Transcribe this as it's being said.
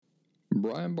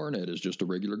Brian Barnett is just a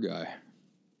regular guy.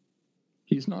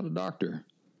 He's not a doctor.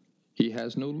 He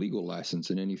has no legal license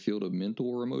in any field of mental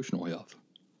or emotional health.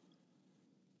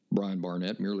 Brian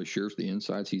Barnett merely shares the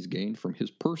insights he's gained from his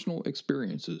personal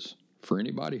experiences for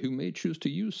anybody who may choose to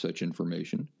use such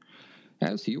information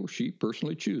as he or she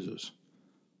personally chooses,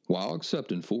 while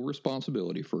accepting full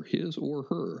responsibility for his or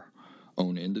her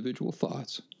own individual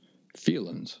thoughts,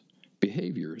 feelings,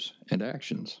 behaviors, and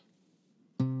actions.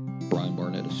 Brian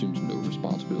Barnett assumes no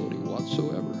responsibility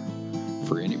whatsoever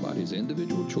for anybody's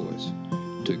individual choice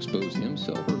to expose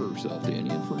himself or herself to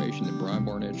any information that Brian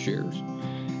Barnett shares.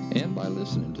 And by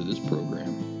listening to this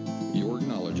program, you're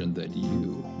acknowledging that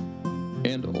you,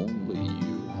 and only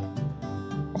you,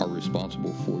 are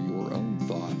responsible for your own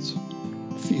thoughts,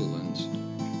 feelings,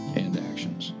 and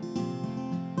actions.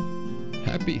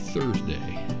 Happy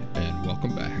Thursday, and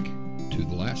welcome back to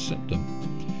The Last Symptom.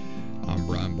 I'm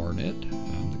Brian Barnett.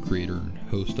 I'm the creator and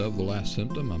host of The Last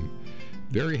Symptom. I'm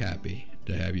very happy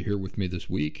to have you here with me this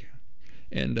week.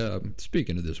 And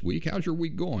speaking of this week, how's your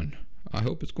week going? I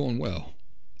hope it's going well.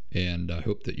 And I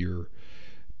hope that you're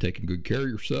taking good care of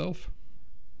yourself.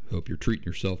 I hope you're treating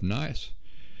yourself nice.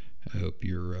 I hope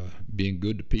you're being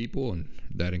good to people, and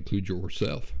that includes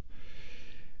yourself.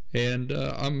 And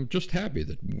I'm just happy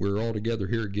that we're all together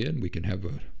here again. We can have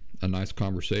a nice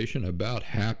conversation about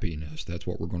happiness. That's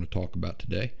what we're going to talk about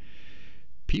today.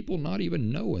 People not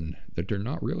even knowing that they're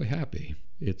not really happy.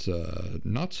 It's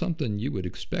not something you would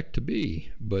expect to be,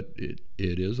 but it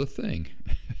is a thing.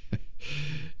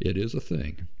 It is a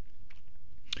thing.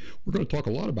 We're going to talk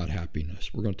a lot about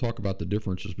happiness. We're going to talk about the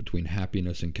differences between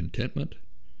happiness and contentment.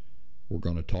 We're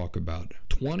going to talk about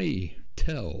 20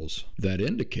 tells that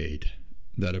indicate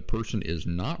that a person is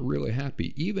not really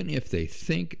happy, even if they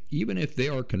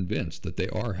are convinced that they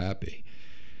are happy.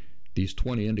 These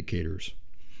 20 indicators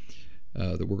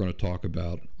that we're going to talk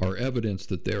about are evidence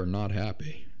that they are not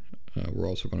happy. We're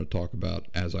also going to talk about,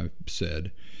 as I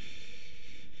said,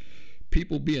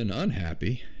 people being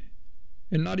unhappy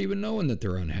and not even knowing that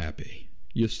they're unhappy.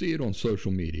 You see it on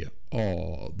social media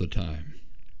all the time.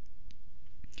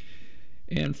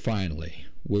 And finally,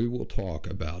 we will talk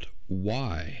about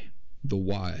why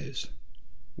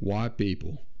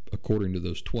people, according to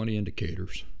those 20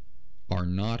 indicators, are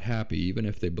not happy, even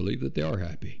if they believe that they are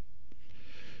happy.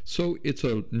 So it's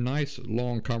a nice,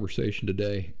 long conversation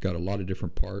today. Got a lot of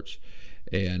different parts,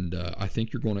 and I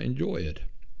think you're going to enjoy it.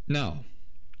 Now,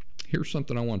 here's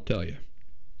something I want to tell you.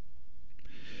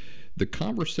 The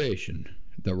conversation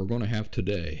that we're going to have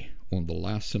today on the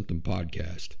Last Symptom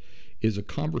podcast is a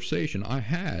conversation I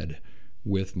had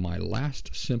with my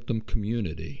Last Symptom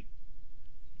community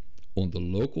on the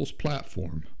Locals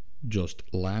platform just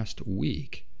last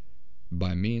week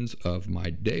by means of my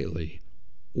daily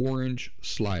orange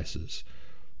slices.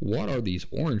 What are these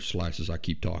orange slices I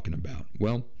keep talking about?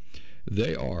 Well,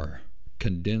 they are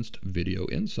condensed video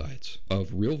insights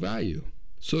of real value.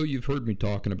 So you've heard me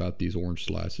talking about these orange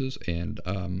slices, and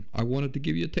I wanted to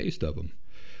give you a taste of them.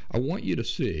 I want you to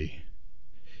see,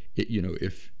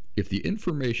 if the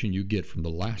information you get from the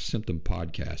Last Symptom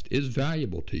podcast is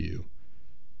valuable to you,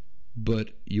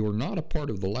 but you're not a part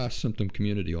of the Last Symptom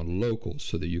community on Locals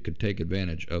so that you can take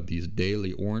advantage of these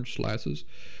daily orange slices,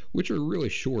 which are really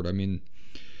short. I mean,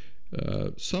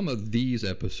 some of these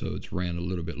episodes ran a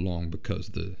little bit long because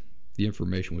the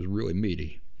information was really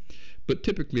meaty. But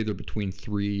typically they're between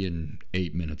 3 and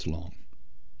 8 minutes long.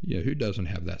 Yeah, who doesn't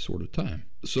have that sort of time?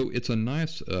 So it's a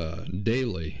nice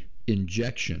daily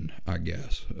injection, I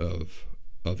guess, of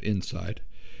insight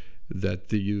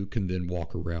that you can then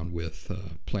walk around with,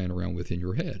 playing around with in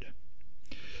your head.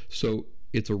 So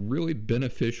it's a really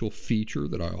beneficial feature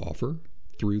that I offer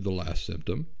through the Last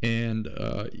Symptom. And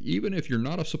even if you're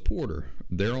not a supporter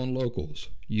there on Locals,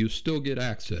 you still get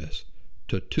access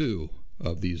to 2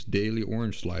 of these daily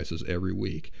orange slices every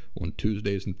week on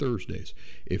Tuesdays and Thursdays.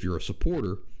 If you're a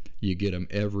supporter, you get them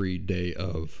every day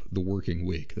of the working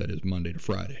week, that is Monday to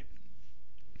Friday.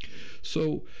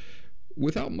 So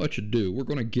without much ado, we're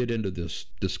going to get into this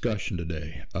discussion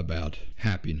today about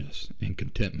happiness and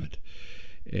contentment.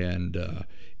 And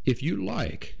if you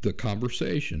like the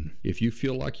conversation, if you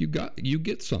feel like you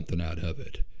get something out of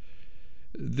it,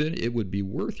 then it would be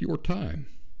worth your time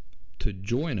to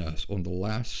join us on the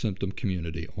Last Symptom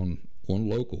community on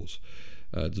Locals.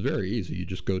 It's very easy. You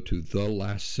just go to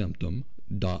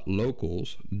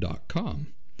thelastsymptom.locals.com,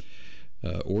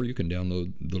 or you can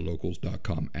download the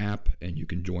locals.com app and you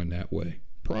can join that way.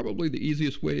 Probably the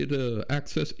easiest way to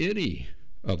access any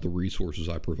of the resources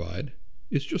I provide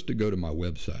is just to go to my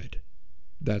website.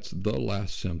 That's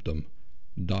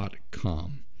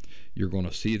thelastsymptom.com. You're going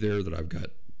to see there that I've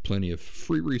got plenty of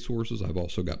free resources. I've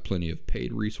also got plenty of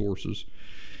paid resources,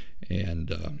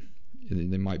 and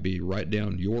they might be right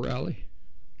down your alley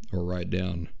or right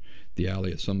down the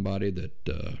alley of somebody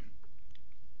that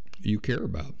you care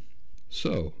about.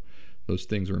 So those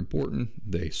things are important.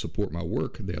 They support my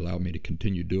work. They allow me to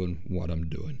continue doing what I'm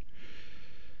doing.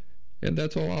 And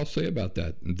that's all I'll say about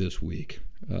that this week.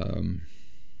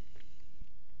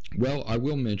 Well, I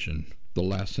will mention the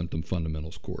Last Symptom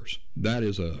Fundamentals course. That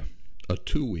is a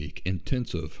 2-week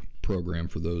intensive program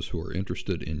for those who are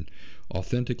interested in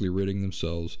authentically ridding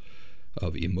themselves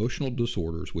of emotional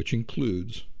disorders, which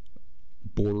includes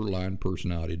borderline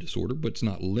personality disorder, but it's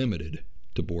not limited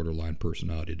to borderline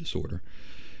personality disorder.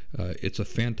 It's a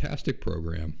fantastic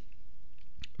program.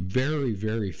 Very,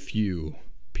 very few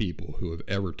people who have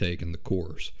ever taken the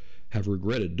course have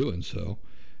regretted doing so.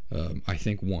 I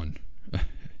think one,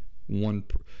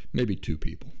 maybe 2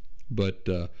 people. But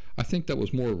I think that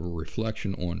was more of a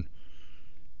reflection on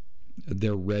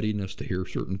their readiness to hear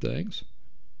certain things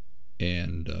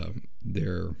and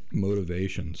their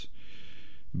motivations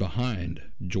behind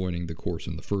joining the course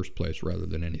in the first place rather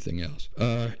than anything else.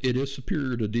 It is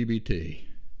superior to DBT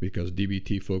because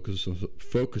DBT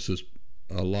focuses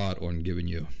a lot on giving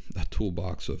you a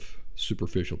toolbox of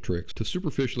superficial tricks to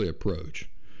superficially approach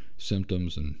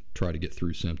symptoms and try to get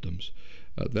through symptoms.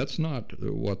 That's not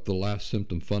what the Last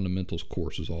Symptom Fundamentals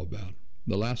course is all about.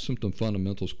 The Last Symptom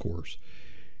Fundamentals course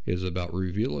is about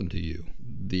revealing to you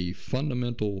the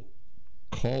fundamental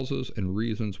causes and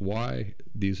reasons why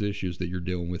these issues that you're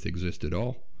dealing with exist at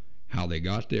all, how they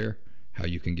got there, how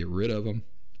you can get rid of them,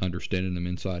 understanding them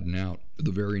inside and out,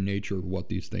 the very nature of what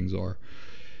these things are.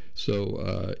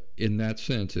 So in that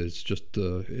sense, it's just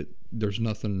there's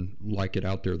nothing like it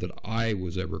out there that I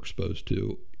was ever exposed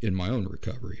to in my own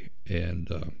recovery. And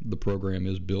the program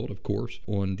is built, of course,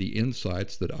 on the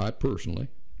insights that I personally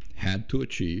had to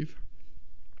achieve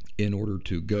in order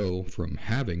to go from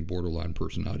having borderline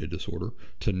personality disorder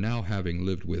to now having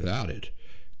lived without it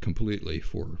completely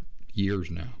for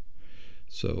years now.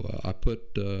 So I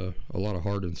put a lot of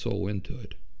heart and soul into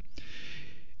it.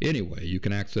 Anyway, you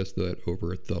can access that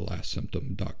over at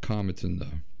thelastsymptom.com. It's in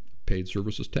the paid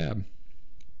services tab.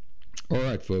 All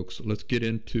right, folks, let's get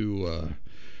into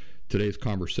today's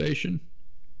conversation.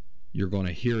 You're going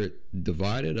to hear it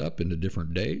divided up into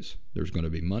different days. There's going to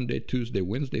be Monday, Tuesday,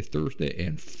 Wednesday, Thursday,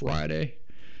 and Friday.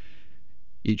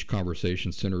 Each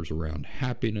conversation centers around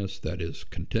happiness, that is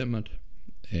contentment,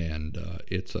 and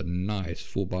it's a nice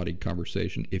full-bodied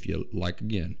conversation. If you like,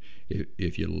 again,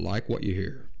 if you like what you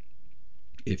hear,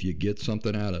 if you get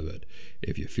something out of it,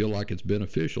 if you feel like it's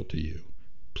beneficial to you,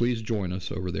 please join us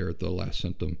over there at the Last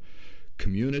Symptom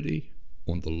community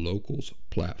on the Locals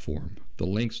platform. The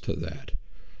links to that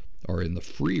are in the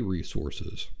free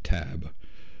resources tab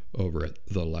over at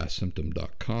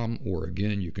thelastsymptom.com, or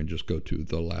again, you can just go to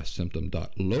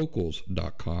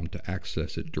thelastsymptom.locals.com to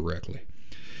access it directly.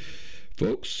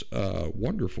 Folks,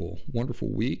 wonderful, wonderful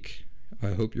week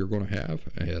I hope you're going to have,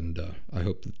 and I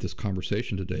hope that this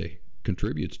conversation today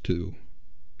contributes to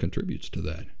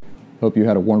that. Hope you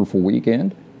had a wonderful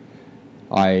weekend.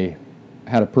 I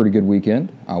had a pretty good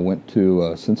weekend. I went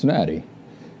to Cincinnati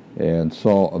and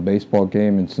saw a baseball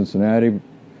game in Cincinnati.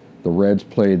 The Reds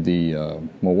played the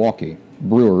Milwaukee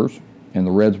Brewers, and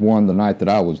the Reds won the night that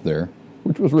I was there,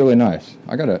 which was really nice.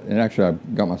 I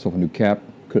got myself a new cap.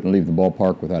 Couldn't leave the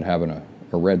ballpark without having a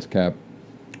Reds cap.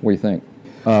 What do you think?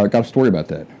 Got a story about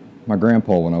that. My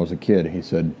grandpa, when I was a kid, he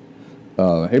said,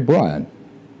 "Hey, Brian,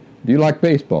 do you like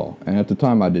baseball?" And at the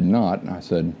time I did not. And I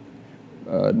said,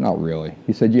 "Not really."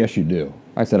 He said, "Yes, you do."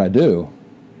 I said, "I do."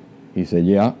 He said,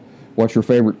 "Yeah. What's your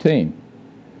favorite team?"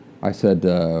 I said,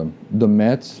 "The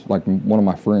Mets." Like one of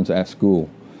my friends at school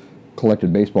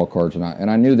collected baseball cards, and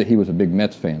I knew that he was a big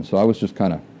Mets fan, so I was just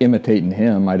kind of imitating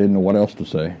him. I didn't know what else to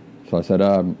say. So I said,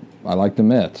 "I like the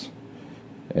Mets."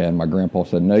 And my grandpa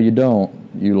said, "No, you don't.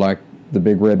 You like the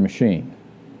Big Red Machine."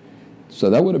 So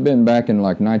that would have been back in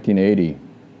like 1980,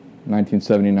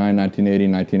 1979, 1980,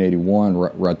 1981,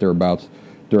 right thereabouts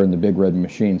during the Big Red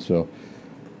Machine. So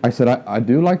I said, I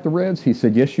do like the Reds. He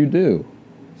said, "Yes, you do."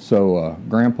 So,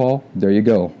 Grandpa, there you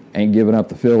go. Ain't giving up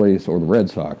the Phillies or the Red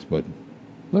Sox, but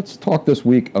let's talk this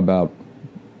week about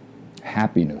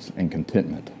happiness and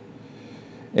contentment.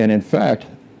 And in fact,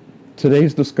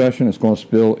 today's discussion is going to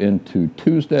spill into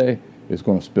Tuesday, it's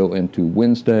going to spill into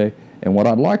Wednesday, and what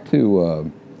I'd like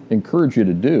to encourage you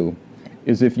to do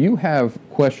is if you have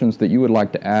questions that you would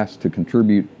like to ask to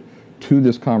contribute to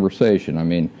this conversation, I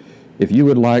mean, if you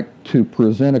would like to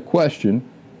present a question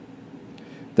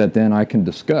that then I can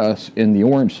discuss in the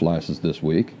Orange Slices this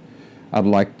week, I'd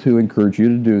like to encourage you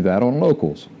to do that on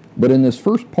Locals. But in this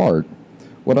first part,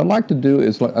 What I'd like to do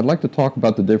is I'd like to talk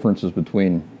about the differences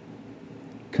between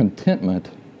contentment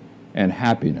and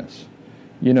happiness.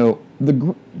 You know,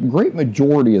 the great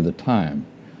majority of the time,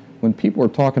 when people are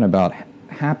talking about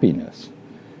happiness,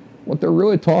 what they're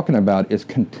really talking about is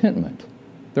contentment.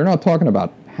 They're not talking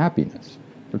about happiness.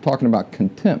 They're talking about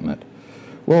contentment.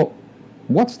 Well,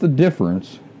 what's the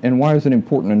difference, and why is it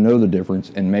important to know the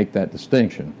difference and make that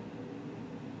distinction?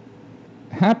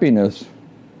 Happiness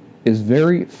is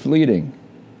very fleeting.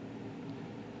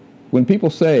 When people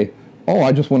say, oh,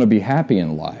 I just want to be happy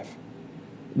in life,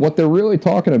 what they're really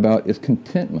talking about is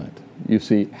contentment. You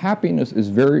see, happiness is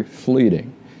very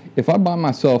fleeting. If I buy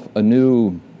myself a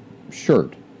new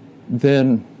shirt,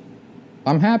 then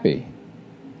I'm happy.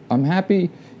 I'm happy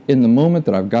in the moment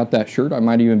that I've got that shirt. I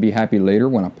might even be happy later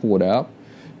when I pull it out.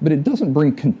 But it doesn't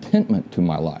bring contentment to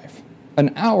my life.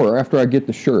 An hour after I get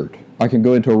the shirt, I can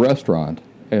go into a restaurant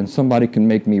and somebody can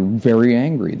make me very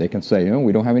angry. They can say,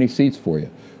 we don't have any seats for you.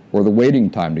 Or the waiting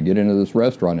time to get into this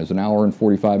restaurant is an hour and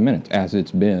 45 minutes, as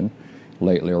it's been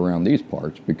lately around these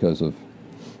parts because of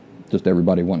just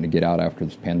everybody wanting to get out after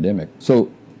this pandemic.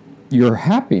 So your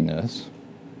happiness,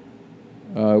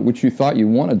 which you thought you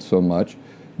wanted so much,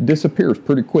 disappears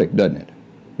pretty quick, doesn't it?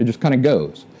 It just kind of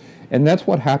goes. And that's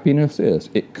what happiness is.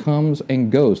 It comes and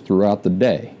goes throughout the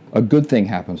day. A good thing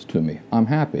happens to me. I'm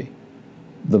happy.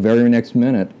 The very next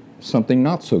minute, something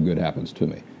not so good happens to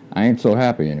me. I ain't so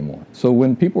happy anymore. So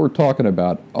when people are talking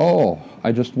about,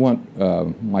 I just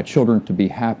want my children to be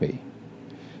happy.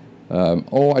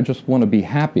 I just want to be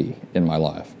happy in my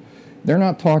life. They're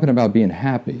not talking about being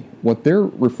happy. What they're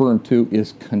referring to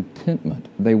is contentment.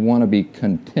 They want to be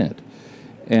content.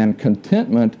 And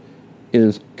contentment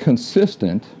is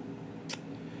consistent,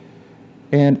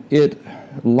 and it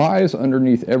lies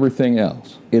underneath everything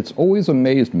else. It's always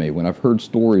amazed me when I've heard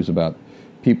stories about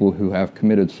people who have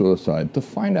committed suicide to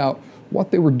find out what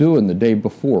they were doing the day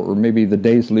before or maybe the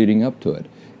days leading up to it.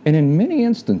 And in many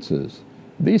instances,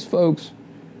 these folks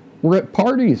were at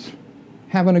parties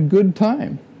having a good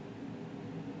time.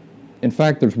 In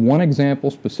fact, there's one example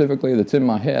specifically that's in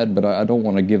my head, but I don't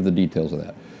want to give the details of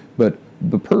that. But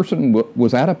the person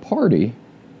was at a party,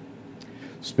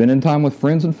 spending time with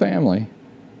friends and family,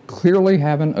 clearly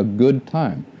having a good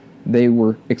time. They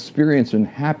were experiencing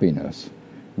happiness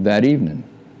that evening.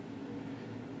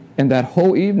 And that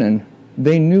whole evening,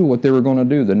 they knew what they were going to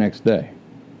do the next day.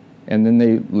 And then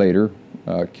they later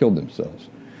killed themselves.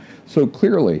 So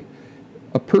clearly,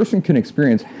 a person can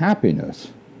experience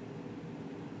happiness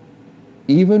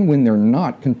even when they're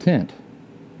not content.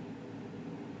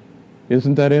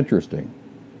 Isn't that interesting?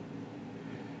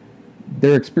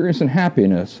 They're experiencing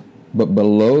happiness, but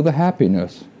below the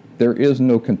happiness, there is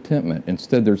no contentment.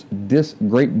 Instead, there's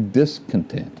great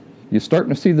discontent. You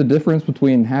starting to see the difference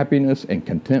between happiness and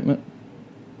contentment?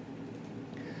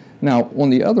 Now, on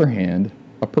the other hand,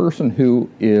 a person who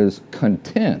is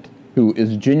content, who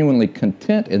is genuinely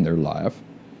content in their life,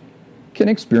 can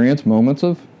experience moments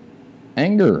of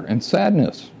anger and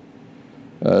sadness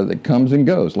that comes and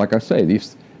goes. Like I say,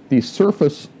 these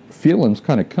surface feelings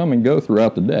kind of come and go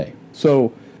throughout the day.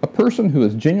 So a person who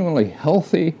is genuinely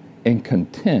healthy and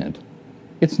content,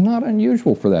 it's not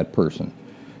unusual for that person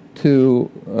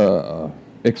to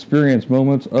experience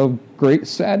moments of great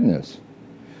sadness.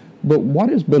 But what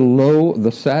is below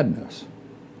the sadness?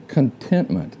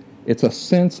 Contentment. It's a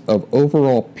sense of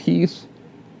overall peace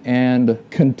and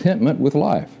contentment with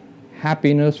life,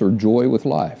 happiness or joy with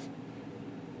life.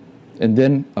 And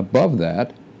then above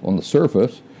that, on the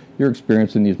surface, you're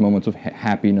experiencing these moments of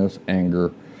happiness,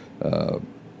 anger,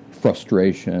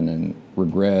 frustration, and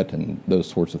regret, and those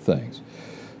sorts of things.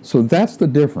 So that's the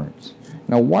difference.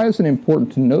 Now, why is it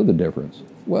important to know the difference?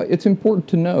 Well, it's important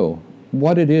to know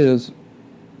what it is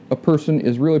a person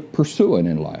is really pursuing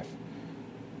in life.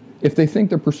 If they think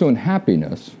they're pursuing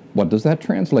happiness, what does that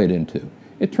translate into?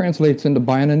 It translates into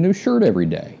buying a new shirt every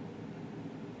day,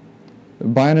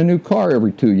 buying a new car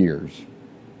every 2 years,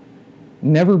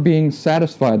 never being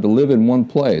satisfied to live in one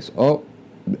place. Oh,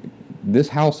 this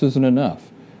house isn't enough.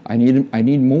 I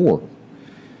need more.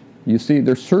 You see,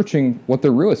 they're searching, what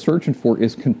they're really searching for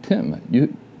is contentment.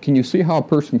 Can you see how a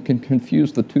person can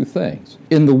confuse the two things?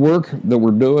 In the work that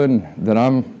we're doing, that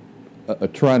I'm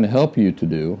trying to help you to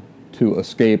do, to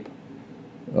escape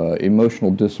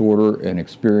emotional disorder and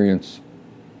experience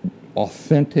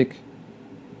authentic,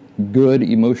 good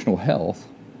emotional health,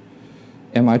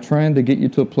 am I trying to get you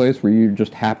to a place where you're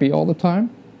just happy all the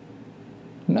time?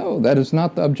 No, that is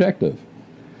not the objective.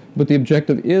 But the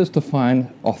objective is to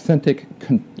find authentic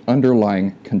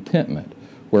underlying contentment,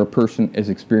 where a person is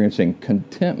experiencing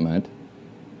contentment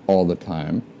all the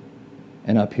time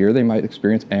And up here they might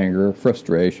experience anger,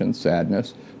 frustration,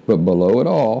 sadness, but below it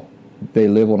all, they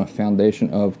live on a foundation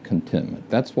of contentment.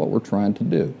 That's what we're trying to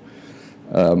do.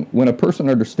 When a person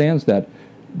understands that,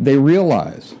 they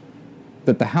realize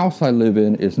that the house I live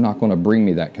in is not going to bring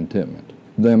me that contentment.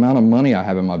 The amount of money I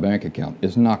have in my bank account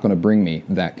is not going to bring me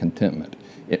that contentment.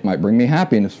 It might bring me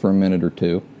happiness for a minute or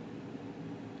two.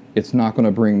 It's not going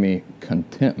to bring me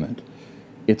contentment.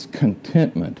 It's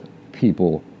contentment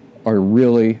people are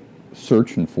really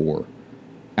searching for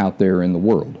out there in the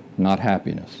world, not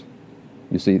happiness.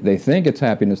 You see, they think it's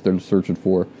happiness they're searching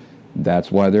for.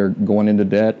 That's why they're going into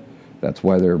debt. That's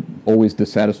why they're always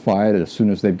dissatisfied. As soon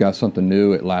as they've got something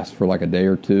new, it lasts for like a day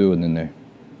or two, and then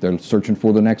they're searching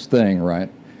for the next thing, right?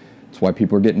 That's why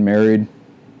people are getting married.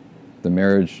 The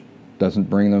marriage doesn't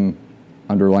bring them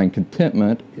underlying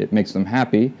contentment. It makes them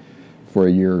happy for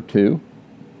a year or two,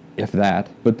 if that.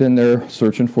 But then they're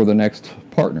searching for the next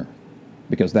partner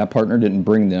because that partner didn't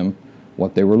bring them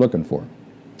what they were looking for.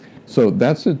 So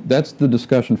that's the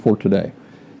discussion for today.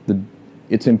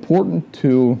 It's important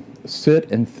to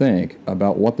sit and think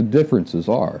about what the differences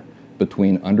are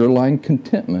between underlying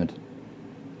contentment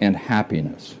and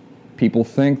happiness. People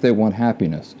think they want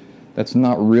happiness. That's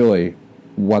not really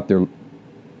what they're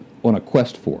on a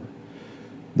quest for.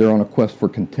 They're on a quest for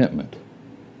contentment.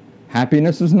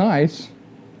 Happiness is nice.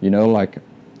 Like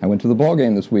I went to the ball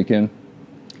game this weekend,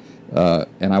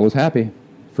 and I was happy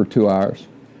for 2 hours.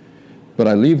 But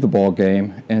I leave the ball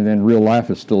game, and then real life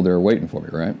is still there waiting for me,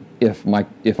 right?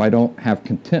 If I don't have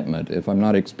contentment, if I'm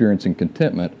not experiencing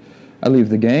contentment, I leave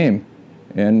the game,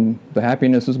 and the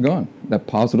happiness is gone. That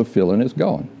positive feeling is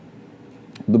gone.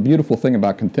 The beautiful thing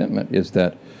about contentment is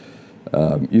that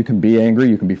you can be angry,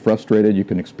 you can be frustrated, you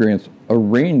can experience a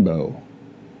rainbow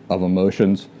of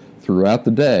emotions throughout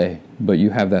the day, but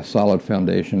you have that solid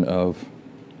foundation of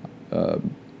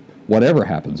whatever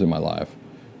happens in my life.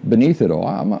 Beneath it all,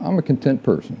 I'm a content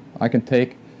person. I can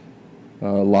take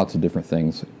lots of different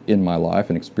things in my life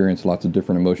and experience lots of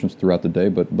different emotions throughout the day,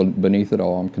 but beneath it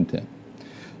all, I'm content.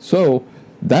 So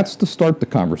that's to start the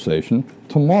conversation.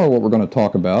 Tomorrow, what we're going to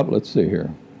talk about, let's see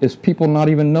here, is people not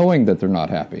even knowing that they're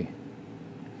not happy.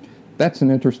 That's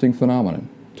an interesting phenomenon.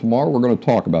 Tomorrow, we're going to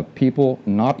talk about people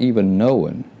not even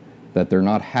knowing that they're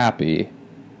not happy,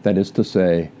 that is to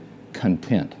say,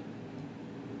 content.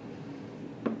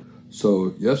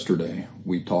 So yesterday,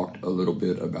 we talked a little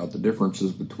bit about the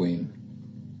differences between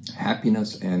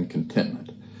happiness and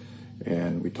contentment.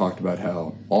 And we talked about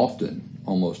how often,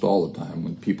 almost all the time,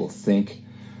 when people think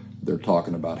they're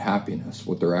talking about happiness,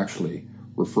 what they're actually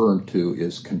referring to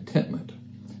is contentment,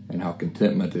 and how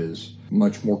contentment is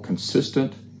much more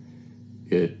consistent.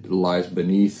 It lies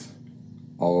beneath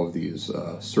all of these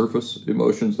surface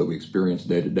emotions that we experience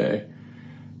day to day,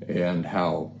 and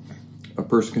how a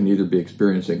person can either be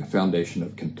experiencing a foundation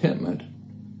of contentment,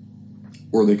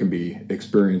 or they can be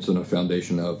experiencing a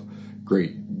foundation of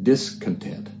great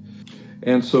discontent.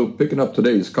 And so, picking up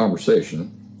today's conversation,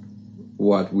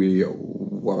 what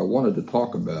I wanted to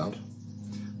talk about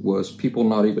was people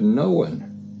not even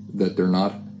knowing that they're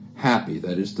not happy,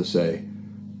 that is to say,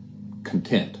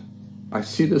 content. I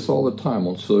see this all the time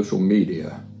on social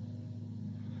media.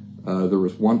 There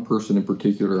was one person in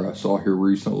particular I saw here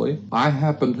recently. I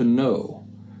happen to know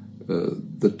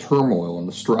the turmoil and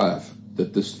the strife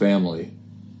that this family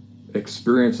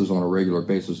experiences on a regular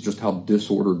basis, just how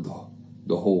disordered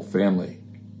the whole family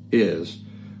is.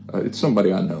 It's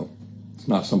somebody I know. It's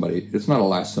not a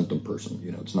last symptom person.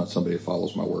 It's not somebody that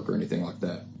follows my work or anything like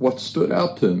that. What stood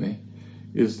out to me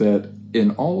is that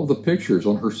in all of the pictures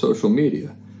on her social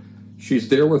media, she's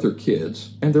there with her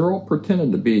kids, and they're all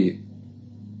pretending to be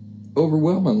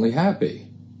overwhelmingly happy.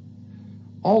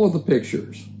 All of the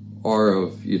pictures are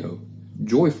of,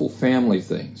 joyful family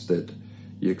things that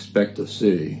you expect to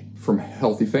see from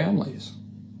healthy families.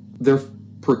 They're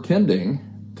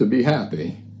pretending to be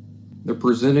happy. They're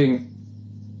presenting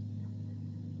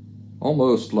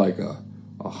almost like a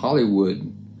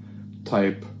Hollywood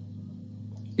type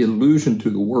illusion to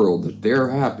the world that they're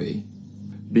happy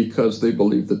because they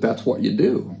believe that that's what you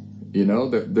do.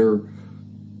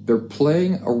 They're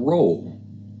playing a role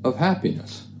of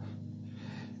happiness.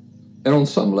 And on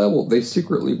some level, they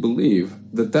secretly believe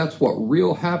that that's what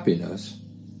real happiness,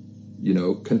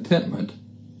 contentment,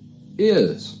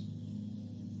 is.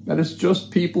 That it's just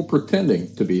people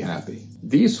pretending to be happy.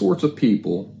 These sorts of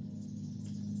people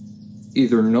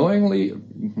either knowingly,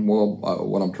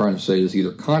 what I'm trying to say is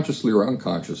either consciously or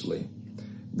unconsciously,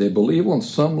 they believe on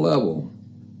some level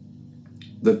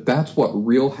that that's what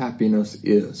real happiness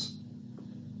is.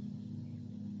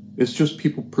 It's just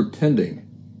people pretending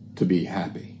to be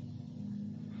happy.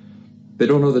 They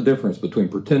don't know the difference between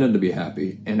pretending to be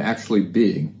happy and actually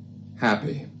being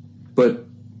happy. But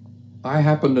I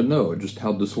happen to know just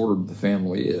how disordered the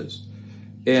family is.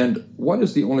 And what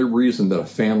is the only reason that a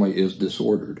family is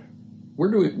disordered?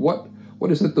 What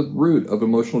is at the root of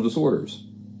emotional disorders?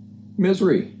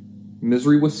 Misery.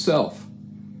 Misery with self.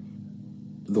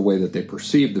 The way that they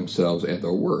perceive themselves and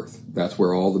their worth. That's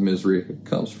where all the misery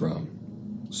comes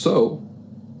from. So,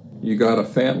 you got a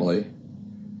family.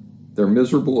 They're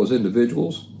miserable as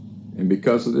individuals, and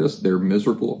because of this, they're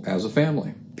miserable as a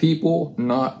family. People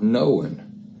not knowing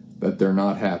that they're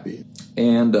not happy.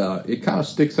 And it kind of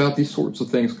sticks out, these sorts of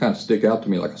things kind of stick out to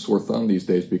me like a sore thumb these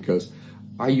days, because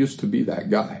I used to be that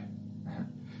guy.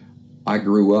 I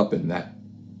grew up in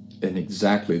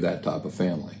exactly that type of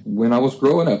family. When I was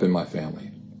growing up in my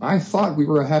family, I thought we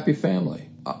were a happy family.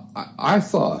 I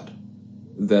thought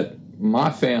that my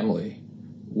family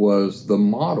was the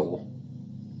model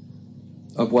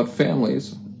of what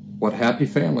happy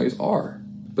families are.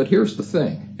 But here's the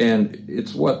thing, and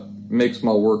it's what makes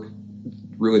my work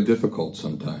really difficult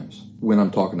sometimes when I'm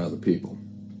talking to other people.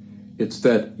 It's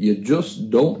that you just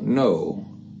don't know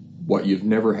what you've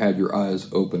never had your eyes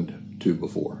opened to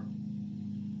before.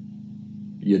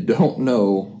 You don't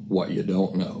know what you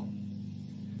don't know.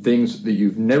 Things that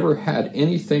you've never had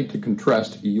anything to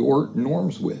contrast your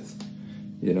norms with.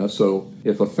 So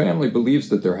if a family believes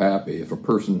that they're happy, if a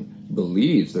person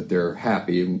believes that they're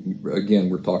happy, again,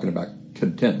 we're talking about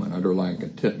contentment, underlying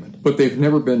contentment, but they've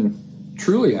never been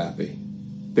truly happy.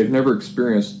 They've never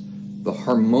experienced the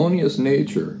harmonious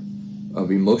nature of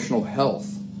emotional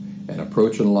health and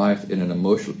approaching life in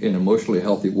emotionally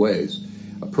healthy ways,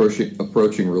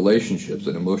 approaching relationships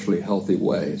in emotionally healthy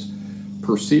ways,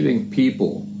 perceiving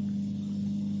people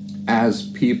as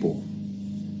people,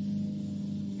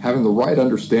 having the right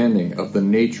understanding of the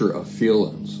nature of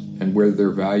feelings and where their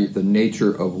value, the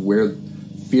nature of where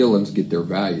feelings get their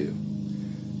value,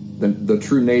 the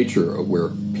true nature of where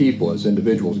people as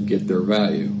individuals get their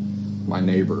value. My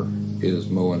neighbor is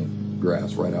mowing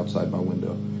grass right outside my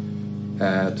window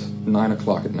at 9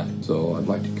 o'clock at night. So I'd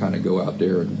like to kind of go out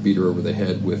there and beat her over the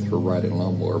head with her riding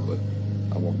lawnmower, but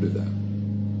I won't do that.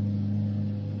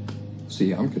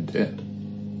 See, I'm content,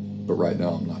 but right now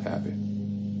I'm not happy.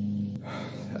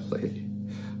 That lady,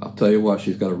 I'll tell you what,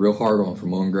 she's got a real hard on for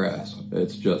mowing grass.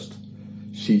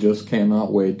 She just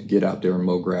cannot wait to get out there and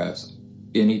mow grass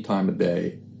any time of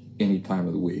day, any time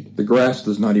of the week. The grass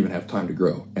does not even have time to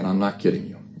grow, and I'm not kidding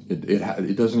you.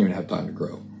 It doesn't even have time to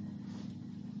grow.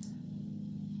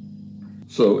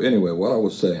 So anyway, what I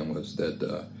was saying was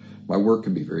that my work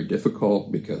can be very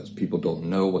difficult because people don't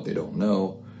know what they don't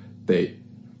know. They've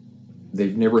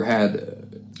never had a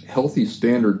healthy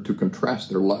standard to contrast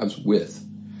their lives with.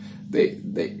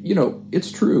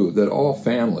 It's true that all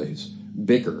families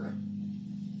bicker,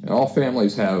 and all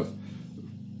families have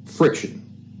friction.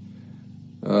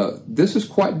 This is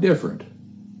quite different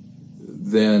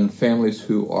than families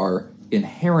who are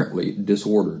inherently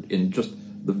disordered in just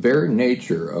the very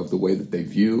nature of the way that they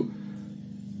view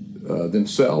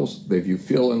themselves, they view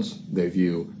feelings, they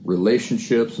view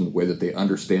relationships, and the way that they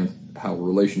understand how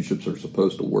relationships are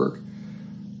supposed to work,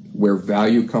 where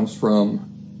value comes from,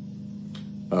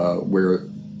 where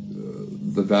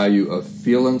the value of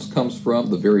feelings comes from,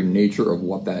 the very nature of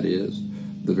what that is,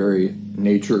 the very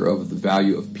nature of the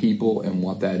value of people and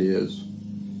what that is,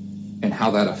 and how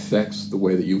that affects the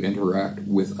way that you interact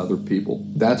with other people.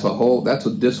 That's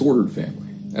a disordered family.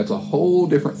 That's a whole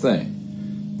different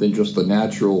thing than just the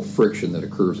natural friction that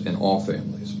occurs in all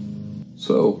families.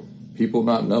 So, people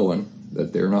not knowing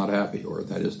that they're not happy, or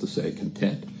that is to say,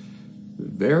 content.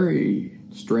 Very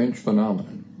strange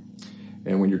phenomenon.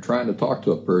 And when you're trying to talk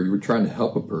to you're trying to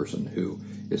help a person who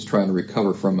is trying to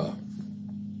recover from an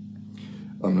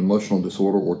emotional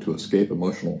disorder or to escape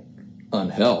emotional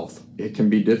unhealth, it can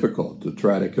be difficult to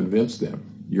try to convince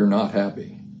them you're not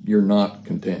happy, you're not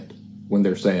content, when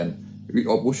they're saying,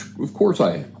 oh, well, of course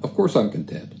I am, of course I'm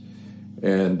content.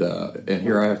 And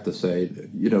here I have to say,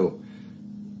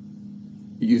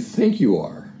 you think you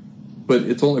are, but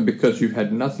it's only because you've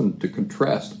had nothing to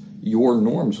contrast your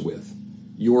norms with,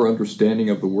 your understanding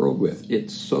of the world with.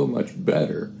 It's so much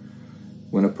better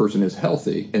when a person is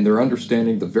healthy and they're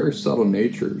understanding the very subtle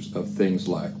natures of things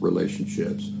like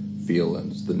relationships,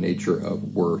 feelings, the nature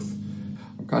of worth.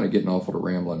 I'm kind of getting off on a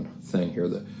rambling thing here.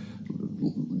 The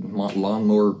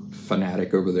lawnmower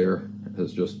fanatic over there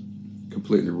has just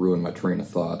completely ruined my train of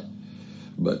thought.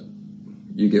 But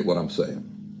you get what I'm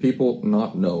saying. People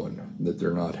not knowing that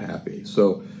they're not happy.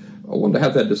 So I wanted to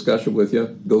have that discussion with you.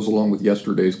 It goes along with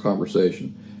yesterday's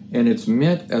conversation. And it's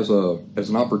meant as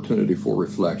an opportunity for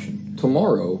reflection.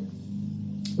 Tomorrow,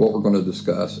 what we're going to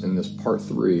discuss in this part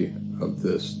 3 of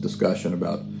this discussion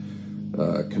about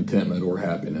contentment or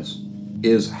happiness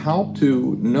is how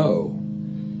to know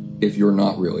if you're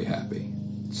not really happy.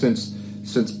 Since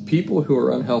people who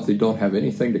are unhealthy don't have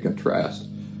anything to contrast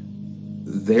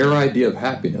their idea of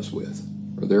happiness with,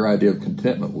 or their idea of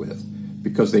contentment with,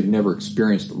 because they've never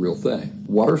experienced the real thing.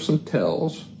 What are some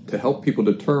tells to help people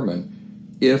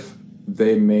determine if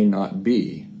they may not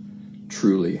be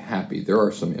truly happy? There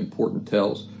are some important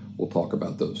tells. We'll talk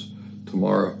about those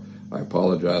tomorrow. I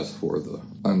apologize for the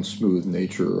unsmooth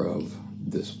nature of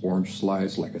this orange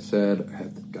slice. Like I said, I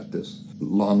have got this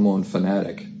lawn mowing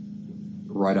fanatic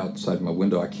right outside my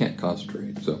window. I can't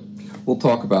concentrate. So we'll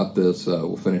talk about this.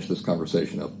 We'll finish this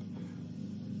conversation up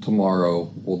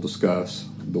tomorrow. We'll discuss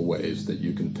the ways that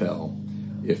you can tell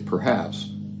if perhaps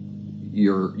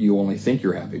you only think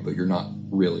you're happy, but you're not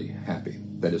really happy.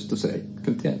 That is to say,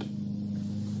 content.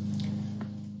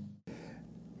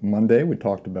 Monday, we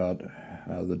talked about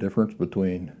the difference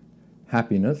between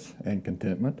happiness and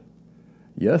contentment.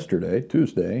 Yesterday,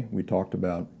 Tuesday, we talked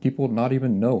about people not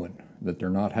even knowing that they're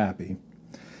not happy.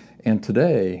 And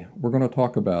today, we're going to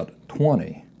talk about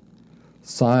 20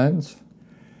 signs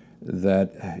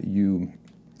that you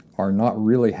are not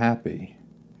really happy,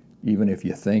 even if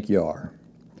you think you are.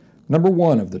 Number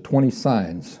 1 of the 20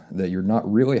 signs that you're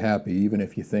not really happy, even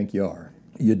if you think you are,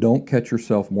 you don't catch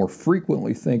yourself more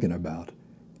frequently thinking about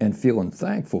and feeling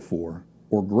thankful for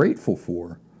or grateful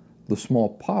for the small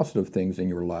positive things in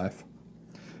your life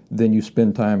than you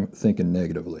spend time thinking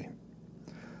negatively.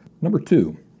 Number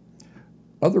 2,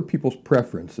 other people's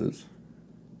preferences,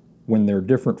 when they're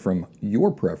different from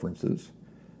your preferences,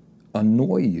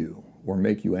 annoy you or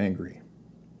make you angry.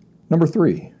 Number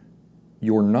 3,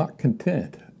 you're not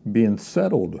content being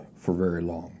settled for very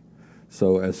long.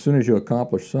 So as soon as you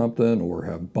accomplish something or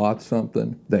have bought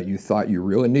something that you thought you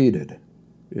really needed,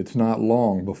 it's not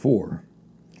long before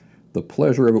the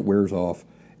pleasure of it wears off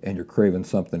and you're craving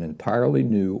something entirely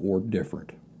new or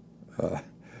different. I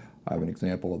have an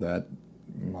example of that.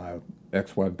 My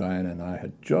ex-wife Diana and I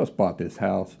had just bought this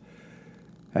house,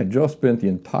 had just spent the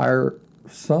entire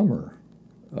summer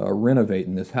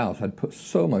renovating this house. I'd put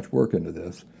so much work into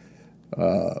this.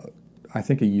 I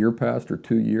think a year passed or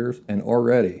 2 years, and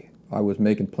already I was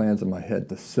making plans in my head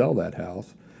to sell that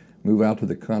house, move out to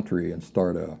the country, and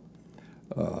start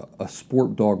a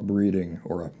sport dog breeding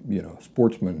or a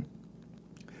sportsman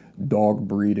dog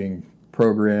breeding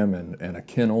program and a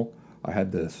kennel. I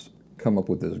had come up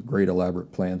with this great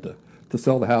elaborate plan to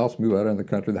sell the house, move out in the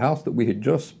country. The house that we had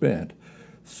just spent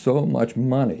so much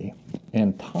money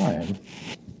and time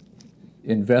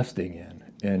investing in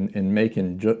and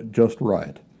making just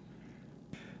right.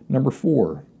 Number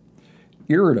 4,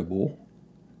 irritable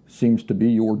seems to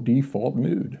be your default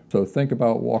mood. So think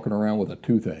about walking around with a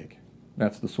toothache.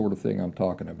 That's the sort of thing I'm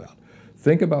talking about.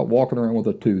 Think about walking around with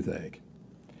a toothache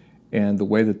and the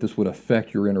way that this would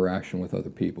affect your interaction with other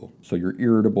people. So you're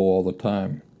irritable all the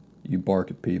time. You bark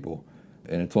at people,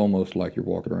 and it's almost like you're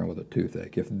walking around with a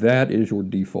toothache. If that is your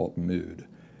default mood,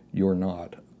 you're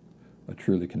not a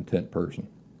truly content person.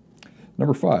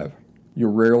 Number 5, you're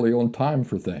rarely on time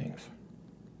for things.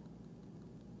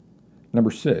 Number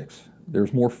 6,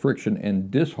 there's more friction and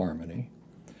disharmony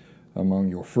among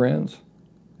your friends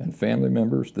and family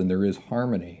members than there is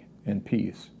harmony and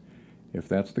peace. If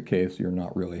that's the case, you're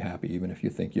not really happy, even if you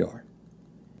think you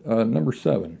are. Number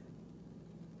 7,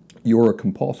 you're a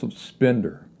compulsive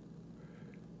spender,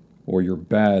 or you're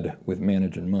bad with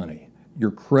managing money.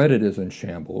 Your credit is in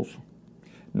shambles,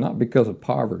 not because of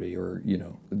poverty or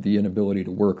the inability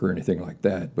to work or anything like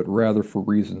that, but rather for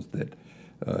reasons that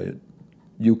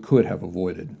you could have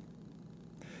avoided.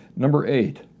 Number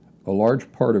 8, a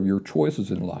large part of your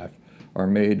choices in life are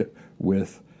made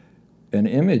with an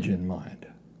image in mind.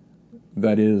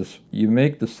 That is, you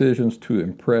make decisions to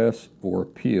impress or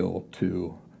appeal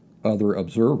to other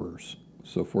observers.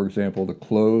 So, for example, the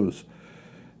clothes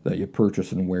that you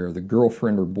purchase and wear, the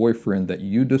girlfriend or boyfriend that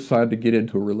you decide to get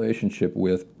into a relationship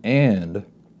with and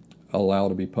allow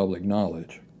to be public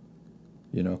knowledge.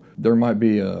 There might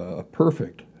be a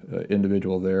perfect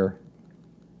individual there,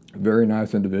 a very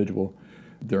nice individual.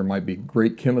 There might be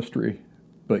great chemistry,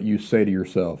 but you say to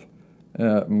yourself,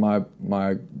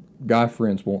 my guy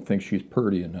friends won't think she's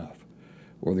pretty enough.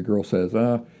 Or the girl says,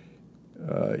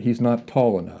 he's not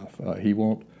tall enough. He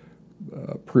won't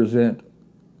present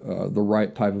the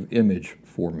right type of image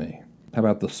for me. How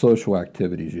about the social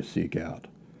activities you seek out?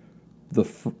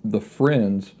 The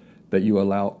friends that you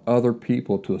allow other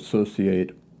people to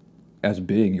associate as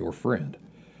being your friend,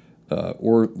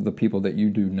 or the people that you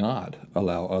do not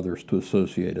allow others to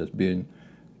associate as being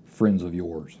friends of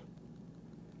yours.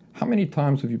 How many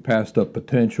times have you passed up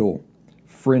potential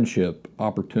friendship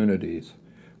opportunities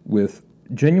with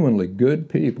genuinely good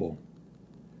people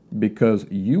because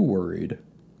you worried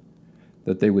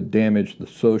that they would damage the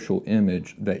social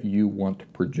image that you want to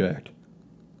project?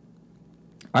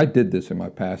 I did this in my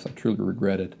past. I truly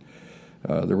regret it.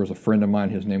 There was a friend of mine,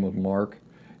 his name was Mark,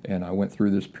 and I went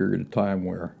through this period of time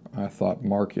where I thought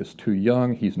Mark is too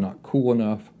young, he's not cool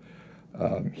enough,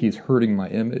 he's hurting my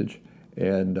image,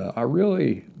 and I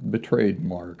really betrayed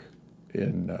Mark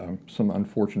in some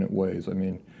unfortunate ways. I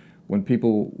mean, when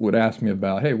people would ask me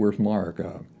about, hey, where's Mark?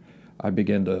 I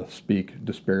began to speak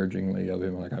disparagingly of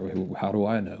him, like, how do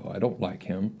I know? I don't like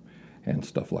him, and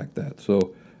stuff like that.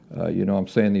 So, I'm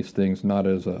saying these things not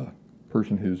as a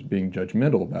person who's being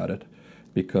judgmental about it,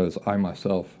 because I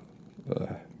myself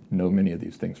know many of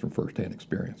these things from firsthand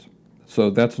experience. So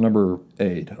that's number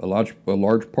 8. A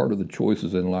large part of the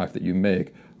choices in life that you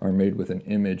make are made with an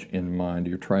image in mind.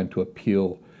 You're trying to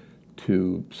appeal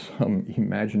to some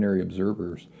imaginary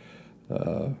observers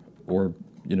or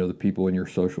the people in your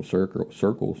social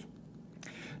circles.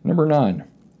 Number 9,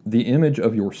 the image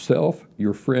of yourself,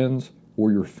 your friends,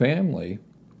 or your family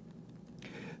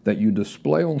that you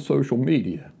display on social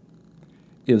media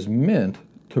is meant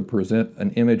to present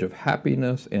an image of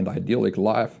happiness and idyllic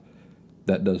life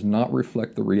that does not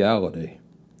reflect the reality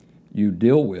you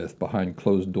deal with behind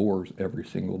closed doors every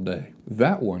single day.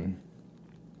 That one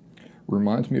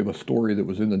reminds me of a story that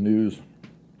was in the news,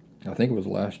 I think it was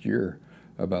last year,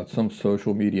 about some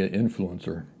social media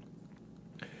influencer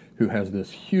who has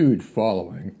this huge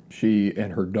following. She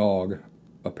and her dog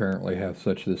apparently have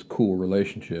this cool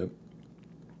relationship,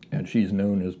 and she's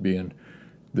known as being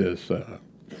this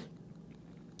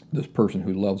person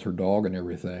who loves her dog and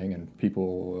everything, and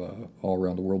people all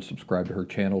around the world subscribe to her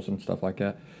channels and stuff like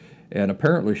that. And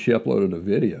apparently she uploaded a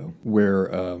video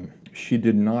where she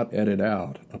did not edit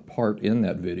out a part in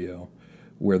that video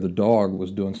where the dog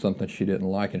was doing something she didn't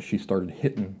like, and she started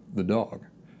hitting the dog.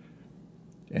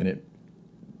 And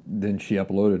then she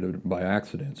uploaded it by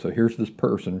accident. So here's this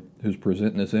person who's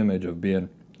presenting this image of being,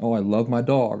 oh, I love my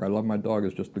dog. I love my dog.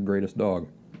 It's just the greatest dog.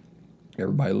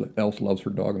 Everybody else loves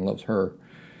her dog and loves her.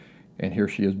 And here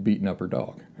she is beating up her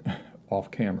dog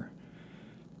off camera.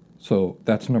 So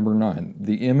that's number 9.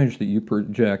 The image that you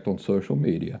project on social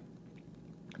media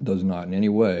does not in any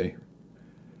way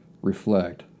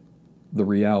reflect the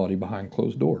reality behind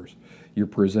closed doors. You're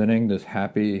presenting this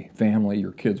happy family.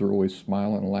 Your kids are always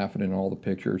smiling and laughing in all the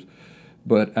pictures.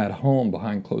 But at home,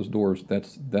 behind closed doors,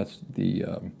 that's the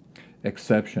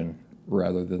exception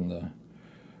rather than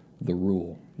the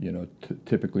rule.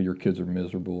 Typically your kids are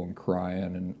miserable and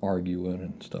crying and arguing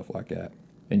and stuff like that.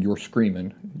 And you're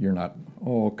screaming. You're not,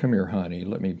 oh, come here, honey,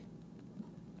 let me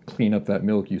clean up that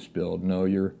milk you spilled.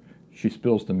 No, she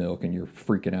spills the milk and you're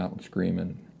freaking out and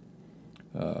screaming.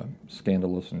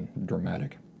 Scandalous and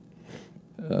dramatic.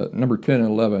 Number 10 and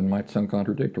 11 might sound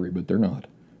contradictory, but they're not.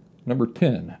 Number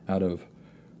 10 out of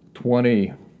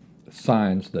 20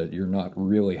 signs that you're not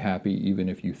really happy, even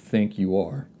if you think you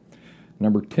are.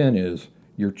 Number 10 is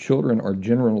your children are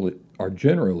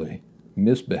generally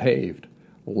misbehaved,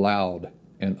 loud,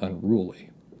 and unruly.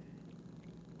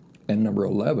 And number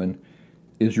 11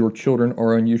 is your children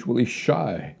are unusually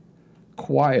shy,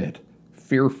 quiet,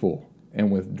 fearful,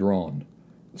 and withdrawn.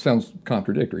 Sounds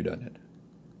contradictory, doesn't it?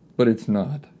 But it's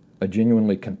not. A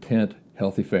genuinely content,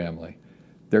 healthy family,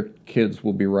 their kids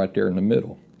will be right there in the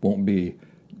middle. Won't be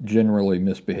generally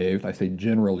misbehaved. I say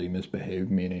generally misbehaved,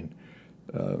 meaning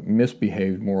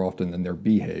misbehaved more often than they're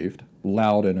behaved,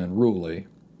 loud and unruly.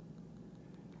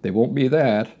 They won't be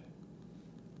that,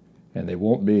 and they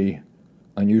won't be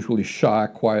unusually shy,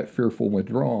 quiet, fearful,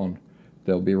 withdrawn.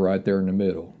 They'll be right there in the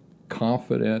middle.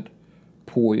 Confident,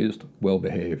 poised,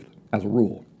 well-behaved, as a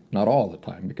rule. Not all the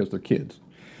time, because they're kids.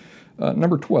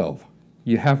 Number 12,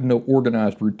 you have no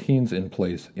organized routines in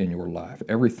place in your life.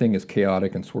 Everything is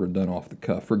chaotic and sort of done off the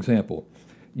cuff. For example,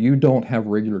 you don't have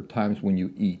regular times when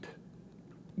you eat.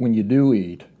 When you do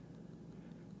eat,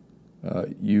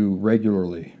 you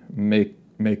regularly make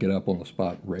it up on the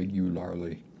spot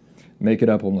regularly. Make it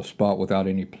up on the spot without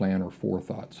any plan or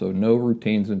forethought. So no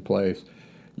routines in place.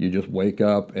 You just wake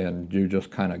up and you just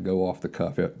kind of go off the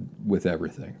cuff with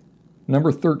everything.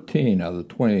 Number 13 out of the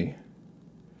 20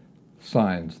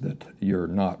 signs that you're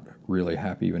not really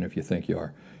happy, even if you think you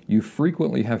are. You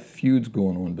frequently have feuds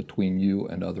going on between you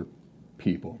and other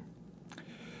people.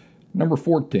 Number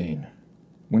 14,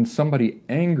 when somebody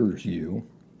angers you,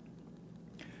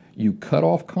 you cut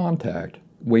off contact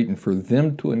waiting for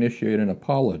them to initiate an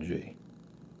apology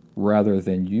rather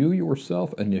than you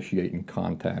yourself initiating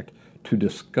contact to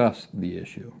discuss the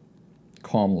issue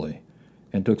calmly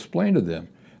and to explain to them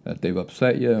that they've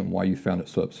upset you and why you found it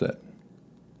so upsetting.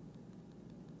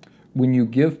 When you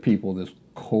give people this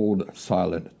cold,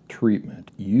 silent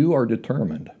treatment, you are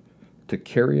determined to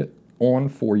carry it on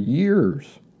for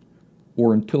years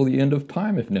or until the end of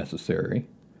time if necessary,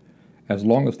 as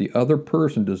long as the other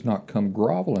person does not come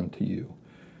groveling to you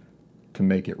to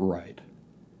make it right.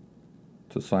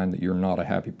 It's a sign that you're not a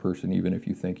happy person, even if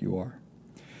you think you are.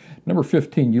 Number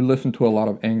 15, you listen to a lot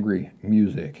of angry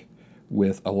music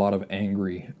with a lot of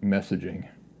angry messaging.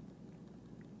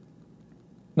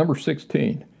 Number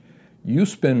 16, you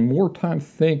spend more time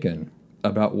thinking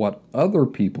about what other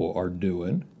people are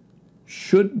doing,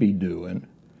 should be doing,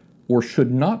 or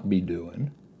should not be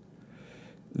doing,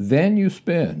 than you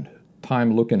spend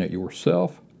time looking at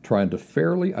yourself, trying to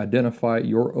fairly identify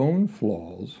your own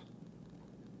flaws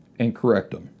and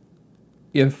correct them,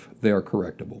 if they are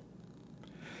correctable.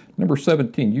 Number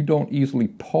 17, you don't easily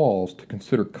pause to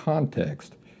consider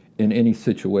context in any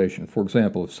situation. For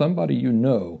example, if somebody you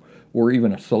know, or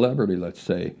even a celebrity, let's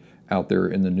say, out there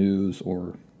in the news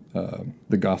or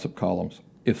the gossip columns,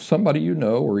 if somebody you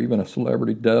know or even a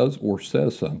celebrity does or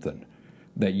says something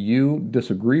that you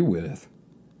disagree with,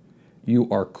 you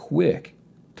are quick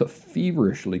to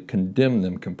feverishly condemn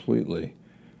them completely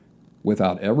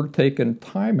without ever taking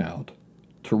time out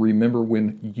to remember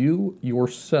when you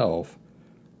yourself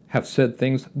have said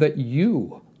things that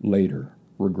you later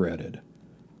regretted,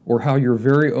 or how your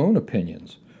very own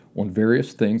opinions on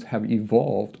various things have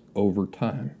evolved over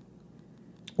time,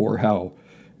 or how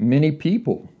many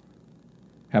people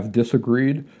have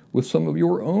disagreed with some of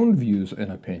your own views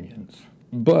and opinions,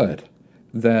 but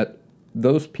that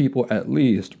those people at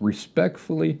least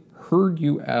respectfully heard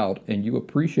you out and you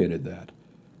appreciated that.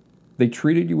 They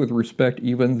treated you with respect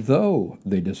even though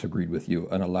they disagreed with you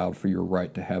and allowed for your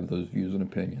right to have those views and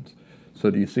opinions. So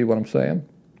do you see what I'm saying?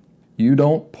 You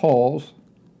don't pause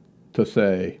to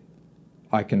say,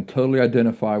 I can totally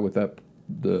identify with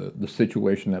the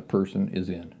situation that person is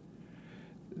in.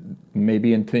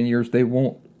 Maybe in 10 years they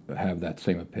won't have that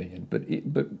same opinion, but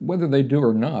whether they do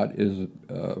or not is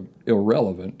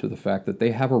irrelevant to the fact that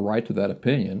they have a right to that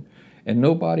opinion, and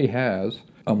nobody has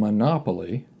a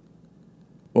monopoly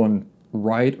on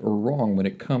right or wrong when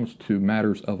it comes to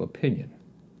matters of opinion.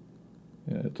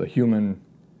 It's a human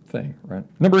thing, right?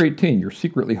 Number 18, you're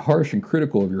secretly harsh and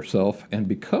critical of yourself, and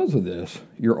because of this,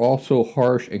 you're also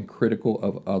harsh and critical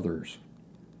of others.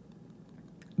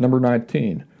 Number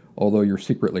 19, although you're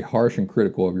secretly harsh and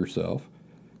critical of yourself,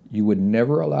 you would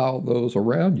never allow those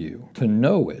around you to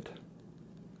know it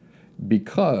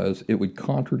because it would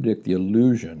contradict the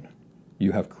illusion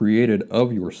you have created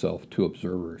of yourself to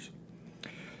observers.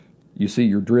 You see,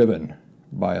 you're driven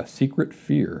by a secret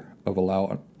fear of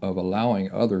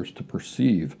allowing others to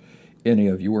perceive any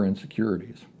of your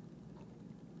insecurities.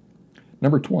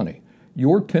 Number 20,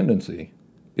 your tendency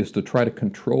is to try to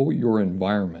control your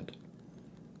environment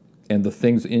and the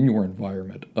things in your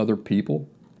environment, other people,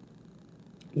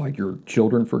 like your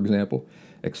children, for example,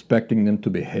 expecting them to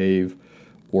behave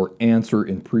or answer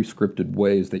in prescripted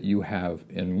ways that you have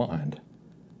in mind.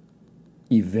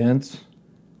 Events,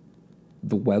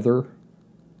 the weather,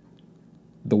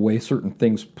 the way certain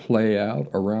things play out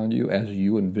around you as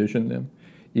you envision them,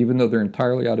 even though they're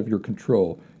entirely out of your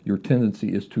control, your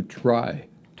tendency is to try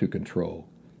to control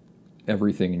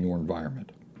everything in your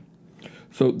environment.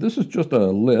 So this is just a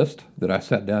list that I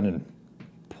sat down and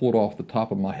pulled off the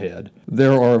top of my head.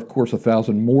 There are, of course,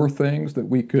 1,000 more things that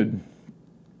we could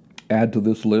add to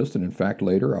this list, and in fact,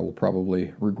 later I will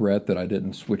probably regret that I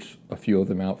didn't switch a few of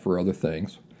them out for other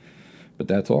things. But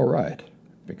that's all right,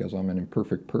 because I'm an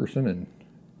imperfect person, and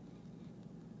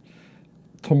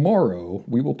tomorrow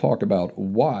we will talk about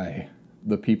why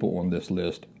the people on this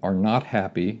list are not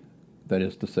happy, that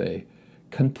is to say,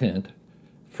 content,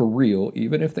 for real,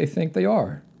 even if they think they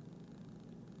are.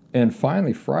 And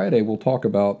finally, Friday, we'll talk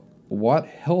about what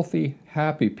healthy,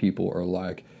 happy people are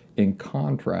like in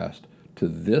contrast to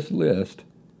this list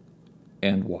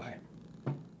and why.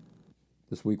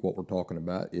 This week, what we're talking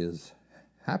about is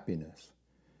happiness,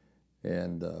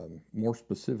 and more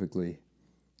specifically,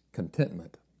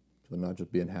 contentment. So not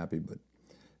just being happy, but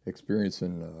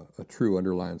experiencing a true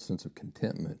underlying sense of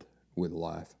contentment with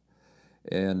life.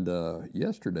 And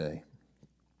yesterday,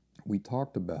 we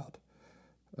talked about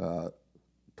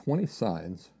 20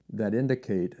 signs that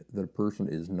indicate that a person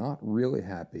is not really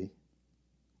happy,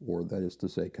 or that is to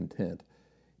say content,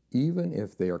 even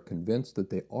if they are convinced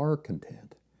that they are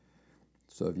content.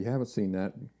 So if you haven't seen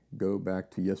that, go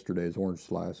back to yesterday's Orange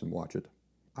Slice and watch it.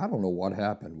 I don't know what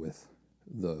happened with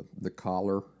the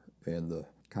color and the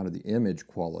kind of the image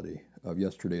quality of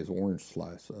yesterday's Orange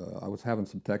Slice. I was having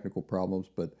some technical problems,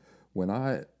 but when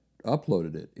I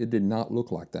uploaded it, it did not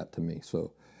look like that to me.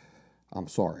 So I'm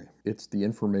sorry. It's the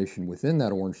information within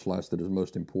that orange slice that is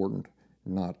most important,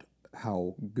 not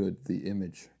how good the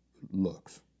image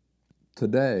looks.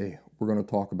 Today, we're going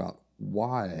to talk about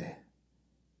why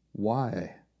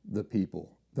the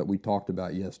people that we talked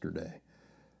about yesterday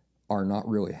are not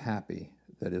really happy,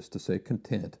 that is to say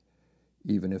content,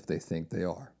 even if they think they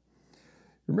are.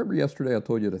 Remember yesterday I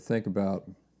told you to think about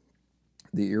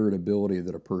the irritability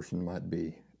that a person might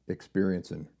be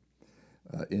experiencing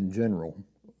in general,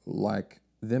 like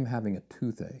them having a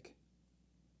toothache.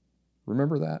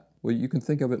 Remember that? Well, you can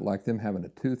think of it like them having a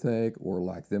toothache or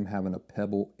like them having a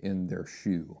pebble in their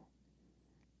shoe.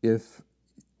 If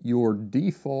your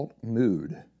default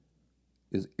mood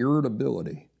is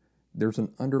irritability, there's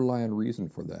an underlying reason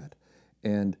for that.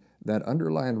 And that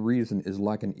underlying reason is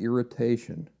like an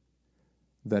irritation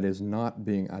that is not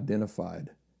being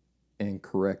identified and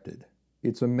corrected.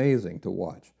 It's amazing to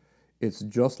watch. It's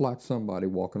just like somebody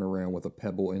walking around with a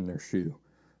pebble in their shoe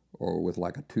or with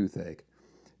like a toothache.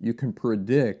 You can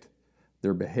predict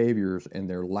their behaviors and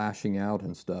their lashing out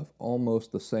and stuff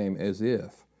almost the same as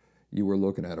if you were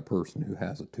looking at a person who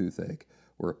has a toothache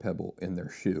or a pebble in their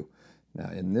shoe.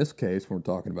 Now, in this case, when we're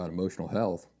talking about emotional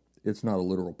health, it's not a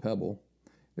literal pebble,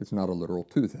 it's not a literal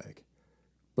toothache,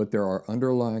 but there are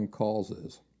underlying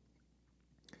causes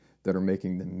that are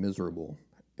making them miserable,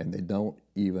 and they don't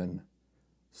even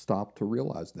stop to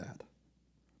realize that.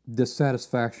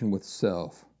 Dissatisfaction with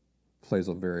self plays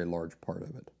a very large part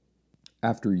of it.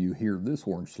 After you hear this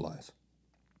orange slice,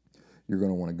 you're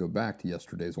going to want to go back to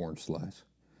yesterday's orange slice,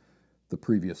 the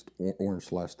previous orange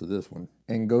slice to this one,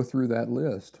 and go through that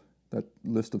list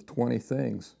of 20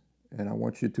 things. And I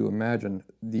want you to imagine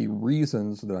the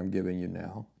reasons that I'm giving you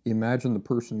now. Imagine the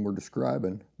person we're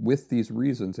describing with these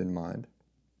reasons in mind,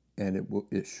 and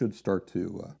it should start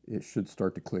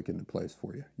to click into place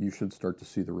for you. You should start to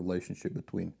see the relationship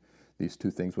between these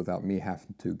two things without me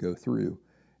having to go through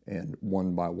and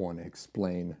one by one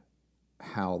explain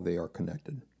how they are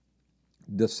connected.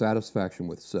 Dissatisfaction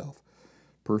with self.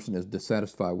 Person is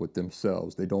dissatisfied with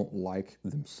themselves. They don't like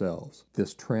themselves.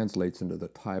 This translates into the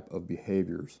type of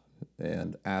behaviors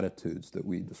and attitudes that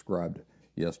we described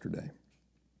yesterday.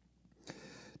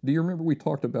 Do you remember we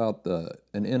talked about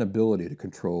an inability to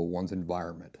control one's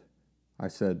environment? I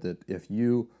said that if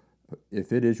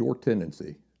it is your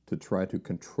tendency to try to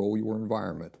control your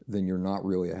environment, then you're not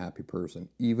really a happy person,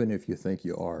 even if you think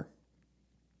you are.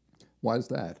 Why is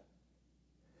that?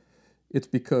 It's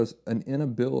because an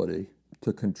inability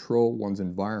to control one's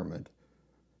environment,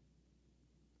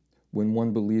 when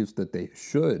one believes that they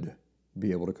should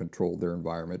be able to control their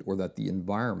environment, or that the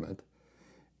environment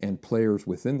and players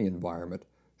within the environment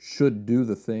should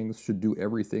do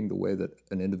everything the way that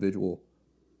an individual,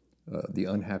 the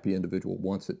unhappy individual,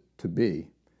 wants it to be,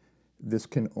 this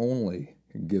can only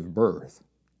give birth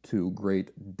to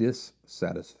great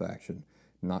dissatisfaction,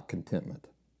 not contentment.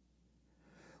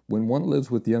 When one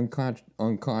lives with the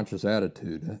unconscious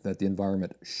attitude that the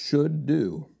environment should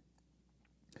do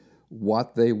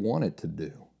what they want it to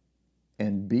do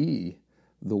and be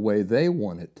the way they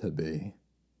want it to be,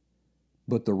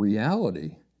 but the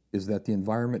reality is that the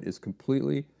environment is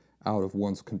completely out of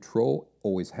one's control,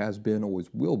 always has been,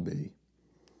 always will be,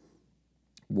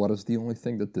 what is the only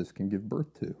thing that this can give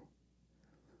birth to?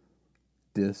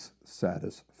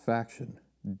 Dissatisfaction,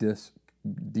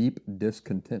 deep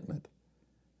discontentment.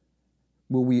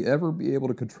 Will we ever be able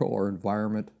to control our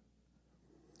environment,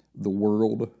 the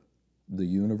world, the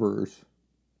universe,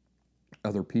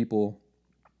 other people?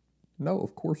 No,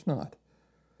 of course not.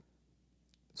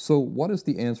 So what is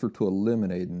the answer to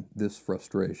eliminating this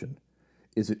frustration?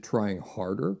 Is it trying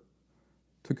harder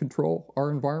to control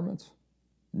our environments?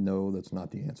 No, that's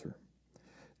not the answer.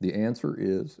 The answer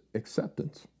is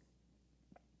acceptance.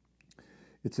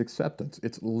 It's acceptance.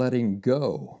 It's letting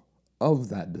go of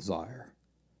that desire.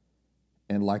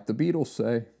 And like the Beatles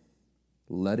say,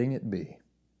 letting it be.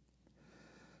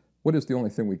 What is the only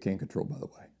thing we can't control, by the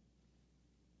way?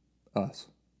 Us,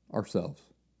 ourselves.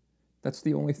 That's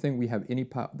the only thing we have any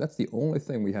power. That's the only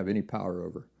thing we have any power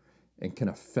over, and can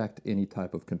affect any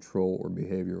type of control or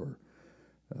behavior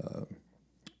or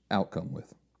outcome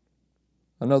with.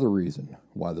 Another reason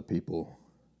why the people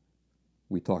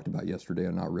we talked about yesterday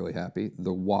are not really happy,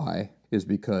 the why, is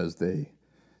because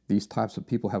these types of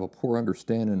people have a poor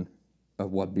understanding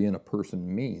of what being a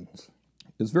person means.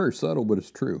 It's very subtle, but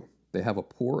it's true. They have a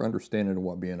poor understanding of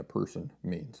what being a person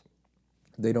means.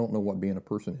 They don't know what being a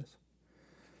person is.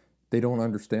 They don't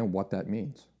understand what that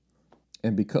means.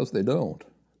 And because they don't,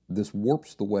 this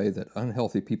warps the way that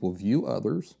unhealthy people view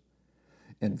others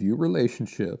and view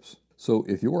relationships, So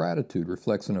if your attitude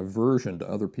reflects an aversion to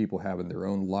other people having their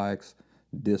own likes,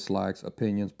 dislikes,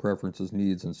 opinions, preferences,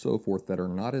 needs, and so forth that are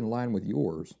not in line with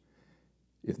yours,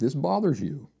 if this bothers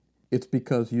you, it's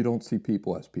because you don't see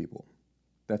people as people.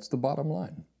 That's the bottom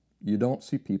line. You don't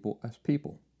see people as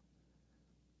people.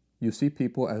 You see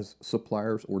people as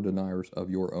suppliers or deniers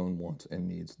of your own wants and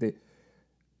needs.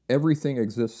 Everything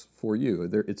exists for you.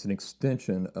 It's an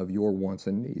extension of your wants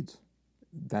and needs.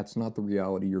 That's not the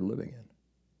reality you're living in.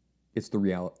 It's the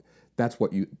reality. That's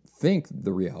what you think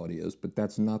the reality is, but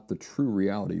that's not the true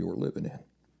reality you're living in.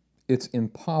 It's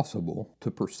impossible to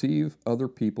perceive other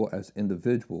people as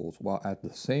individuals while at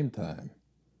the same time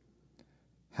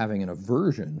having an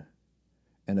aversion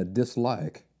and a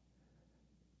dislike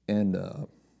and a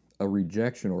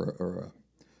rejection or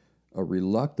a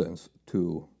reluctance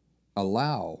to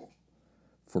allow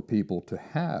for people to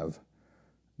have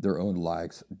their own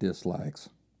likes, dislikes,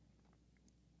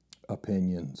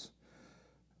 opinions,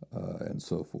 and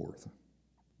so forth.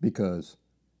 Because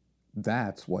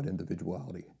that's what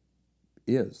individuality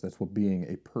is. That's what being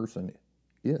a person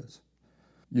is.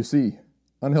 You see,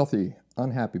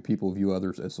 unhappy people view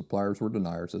others as suppliers or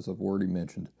deniers, as I've already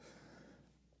mentioned,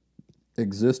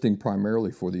 existing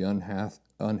primarily for the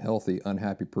unhealthy,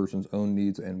 unhappy person's own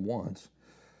needs and wants.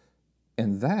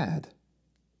 And that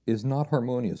is not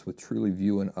harmonious with truly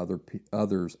viewing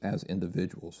others as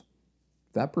individuals.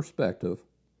 That perspective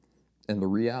and the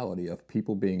reality of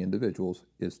people being individuals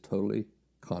is totally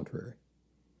contrary.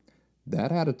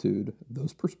 That attitude,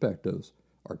 those perspectives,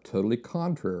 are totally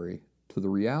contrary to the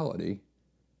reality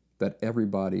that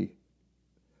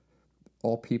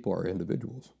all people are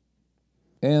individuals.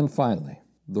 And finally,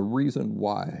 the reason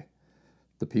why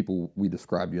the people we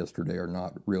described yesterday are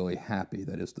not really happy,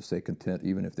 that is to say content,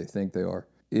 even if they think they are,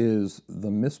 is the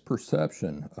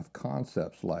misperception of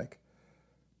concepts like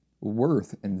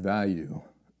worth and value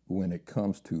when it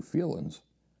comes to feelings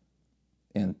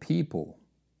and people.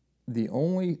 The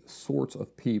only sorts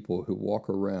of people who walk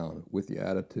around with the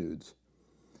attitudes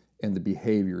and the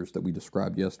behaviors that we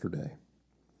described yesterday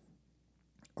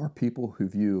are people who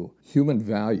view human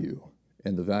value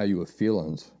and the value of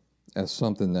feelings as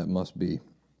something that must be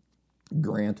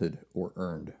granted or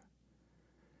earned.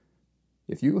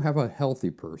 If you have a healthy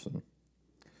person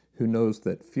who knows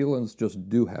that feelings just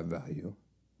do have value,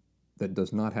 that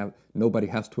does not have, nobody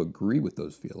has to agree with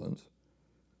those feelings,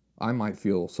 I might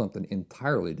feel something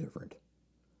entirely different.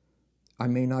 I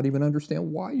may not even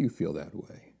understand why you feel that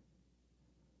way.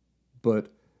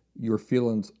 But your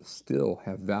feelings still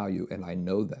have value, and I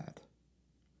know that.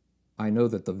 I know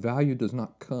that the value does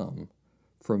not come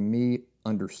from me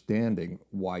understanding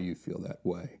why you feel that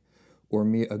way, or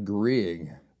me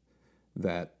agreeing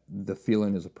that the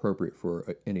feeling is appropriate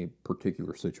for any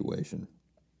particular situation.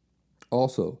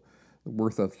 Also, the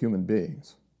worth of human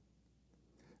beings.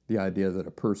 The idea that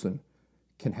a person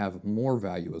can have more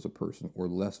value as a person or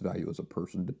less value as a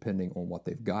person depending on what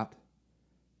they've got,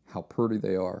 how pretty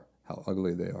they are, how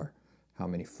ugly they are, how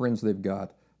many friends they've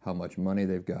got, how much money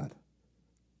they've got.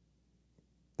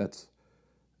 That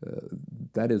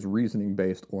is reasoning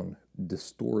based on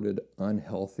distorted,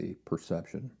 unhealthy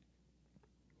perception.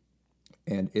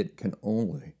 And it can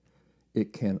only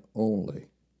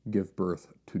give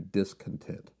birth to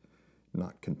discontent,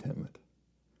 not contentment.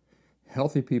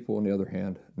 Healthy people, on the other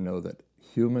hand, know that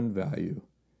human value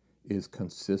is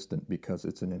consistent because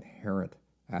it's an inherent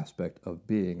aspect of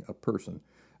being a person.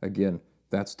 Again,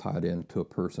 that's tied into a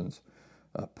person's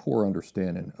poor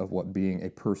understanding of what being a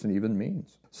person even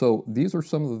means. So these are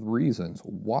some of the reasons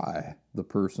why the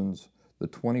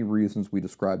 20 reasons we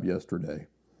described yesterday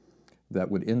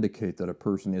that would indicate that a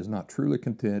person is not truly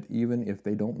content even if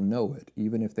they don't know it,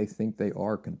 even if they think they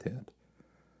are content.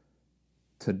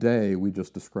 Today, we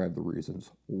just described the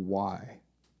reasons why.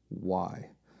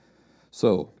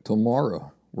 So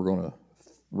tomorrow, we're going to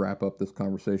wrap up this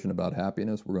conversation about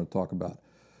happiness. We're going to talk about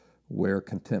where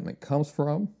contentment comes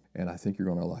from, and I think you're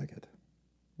going to like it.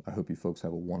 I hope you folks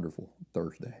have a wonderful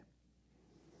Thursday.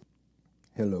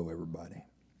 Hello, everybody.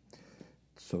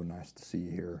 It's so nice to see you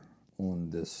here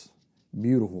on this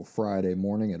beautiful Friday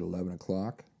morning at 11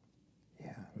 o'clock.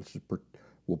 Yeah,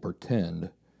 we'll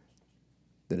pretend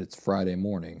that it's Friday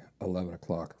morning, 11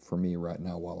 o'clock for me right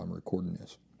now while I'm recording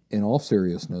this. In all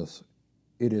seriousness,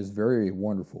 it is very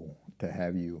wonderful to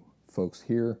have you folks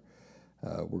here.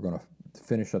 We're going to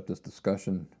finish up this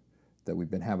discussion that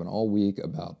we've been having all week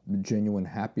about genuine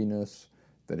happiness,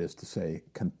 that is to say,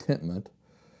 contentment,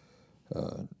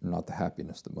 not the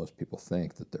happiness that most people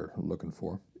think that they're looking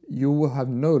for. You will have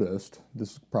noticed,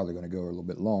 this is probably going to go a little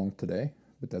bit long today,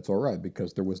 but that's all right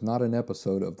because there was not an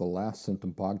episode of the Last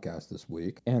Symptom podcast this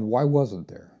week. And why wasn't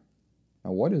there?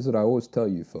 Now, what is it I always tell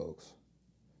you folks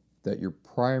that your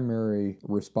primary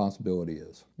responsibility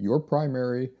is? Your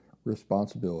primary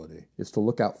responsibility is to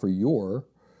look out for your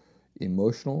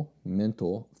emotional,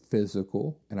 mental,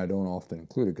 physical, and I don't often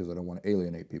include it because I don't want to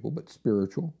alienate people, but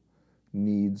spiritual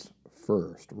needs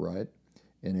first, right?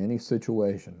 In any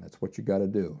situation, that's what you got to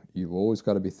do. You've always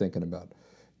got to be thinking about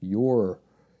your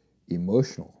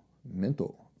emotional,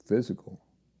 mental, physical,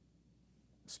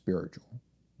 spiritual.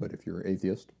 But if you're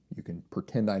atheist, you can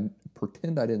pretend I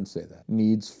didn't say that.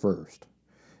 Needs first.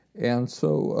 And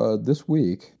so this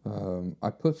week, I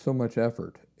put so much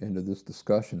effort into this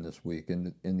discussion this week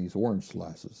in these orange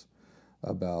slices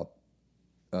about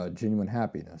genuine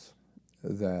happiness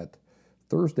that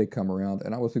Thursday come around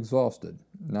and I was exhausted.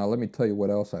 Now let me tell you what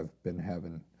else I've been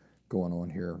having going on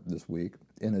here this week,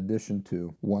 in addition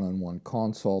to one-on-one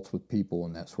consults with people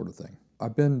and that sort of thing.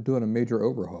 I've been doing a major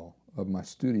overhaul of my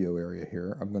studio area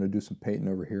here. I'm going to do some painting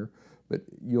over here, but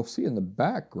you'll see in the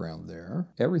background there,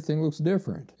 everything looks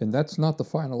different. And that's not the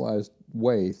finalized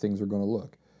way things are going to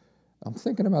look. I'm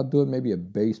thinking about doing maybe a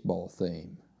baseball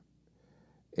theme.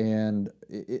 And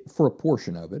for a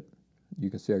portion of it, you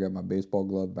can see I got my baseball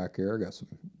glove back here. I got some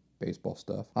baseball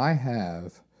stuff. I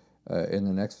have, in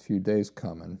the next few days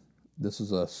coming, this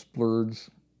is a splurge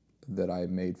that I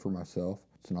made for myself.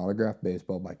 It's an autographed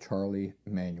baseball by Charlie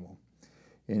Manuel.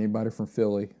 Anybody from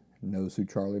Philly knows who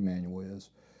Charlie Manuel is.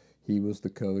 He was the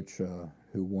coach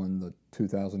who won the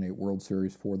 2008 World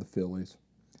Series for the Phillies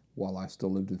while I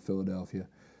still lived in Philadelphia.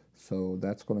 So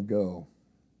that's going to go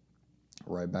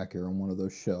right back here on one of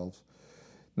those shelves.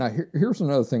 Now, here's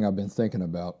another thing I've been thinking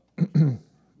about.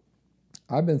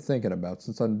 I've been thinking about,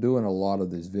 since I'm doing a lot of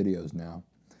these videos now,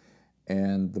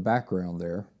 and the background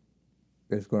there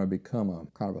is going to become a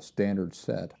kind of a standard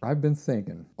set. I've been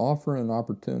thinking, offering an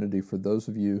opportunity for those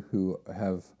of you who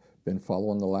have been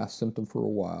following The Last Symptom for a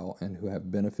while and who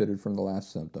have benefited from The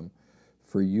Last Symptom,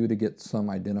 for you to get some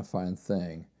identifying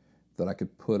thing that I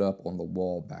could put up on the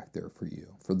wall back there for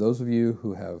you. For those of you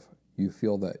who you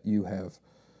feel that you have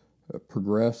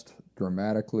progressed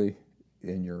dramatically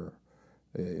in your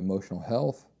emotional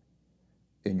health,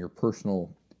 in your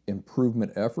personal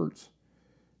improvement efforts,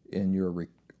 in your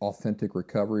authentic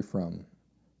recovery from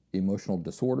emotional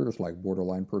disorders like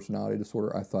borderline personality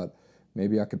disorder, I thought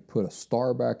maybe I could put a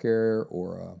star back there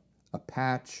or a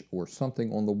patch or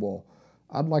something on the wall.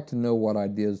 I'd like to know what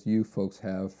ideas you folks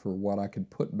have for what I could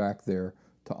put back there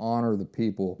to honor the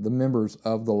people, the members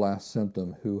of The Last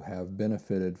Symptom who have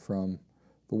benefited from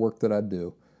the work that I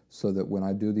do, so that when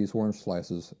I do these orange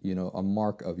slices, a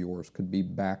mark of yours could be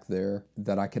back there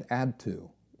that I could add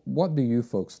to. What do you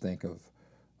folks think of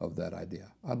that idea?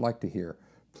 I'd like to hear.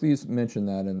 Please mention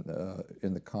that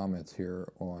in the comments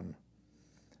here on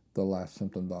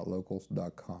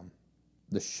thelastsymptom.locals.com.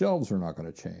 The shelves are not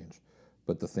going to change,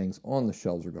 but the things on the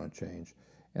shelves are going to change.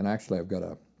 And actually, I've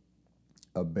got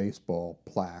a baseball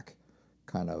plaque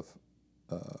kind of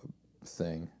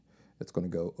thing. It's going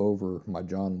to go over my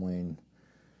John Wayne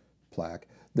plaque.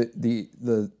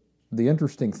 The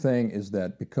interesting thing is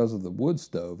that because of the wood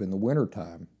stove in the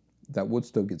wintertime, that wood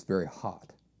stove gets very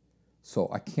hot. So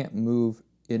I can't move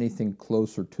anything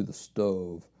closer to the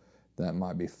stove that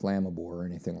might be flammable or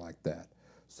anything like that.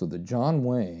 So the John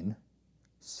Wayne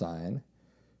sign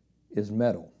is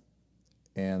metal,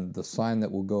 and the sign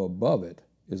that will go above it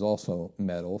is also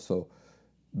metal. So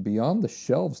beyond the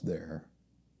shelves there,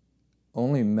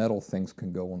 only metal things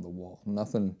can go on the wall.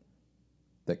 Nothing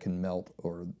that can melt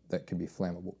or that can be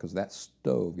flammable, because that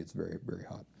stove gets very, very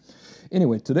hot.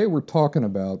 Anyway, today we're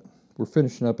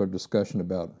finishing up our discussion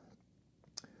about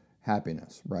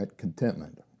happiness, right?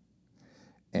 Contentment.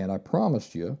 And I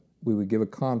promised you we would give a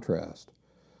contrast,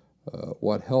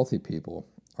 what healthy people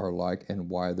are like and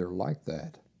why they're like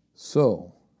that.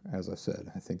 So, as I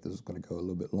said, I think this is going to go a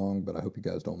little bit long, but I hope you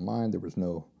guys don't mind. There was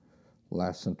no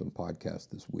Last Symptom podcast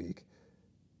this week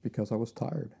because I was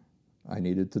tired. I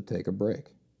needed to take a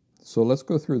break. So let's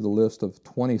go through the list of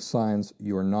 20 signs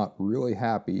you're not really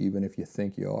happy, even if you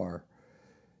think you are.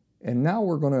 And now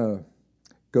we're going to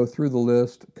go through the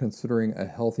list considering a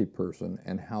healthy person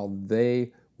and how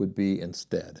they would be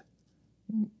instead.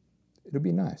 It'll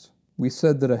be nice. We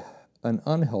said that an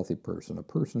unhealthy person, a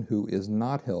person who is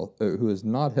not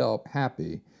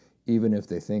happy, even if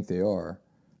they think they are,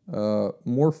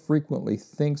 more frequently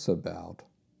thinks about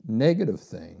negative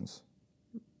things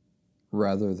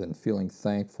rather than feeling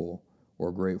thankful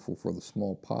or grateful for the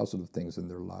small positive things in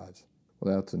their lives.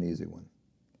 Well, that's an easy one.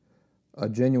 A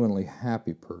genuinely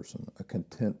happy person, a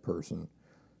content person,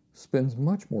 spends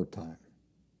much more time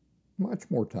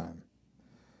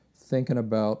thinking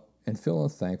about and feeling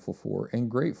thankful for and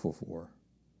grateful for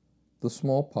the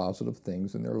small positive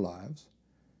things in their lives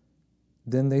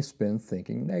than they spend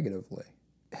thinking negatively.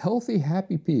 Healthy,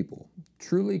 happy people,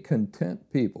 truly content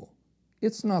people,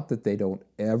 it's not that they don't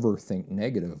ever think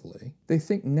negatively. They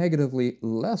think negatively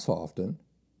less often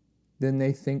than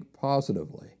they think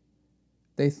positively.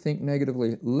 They think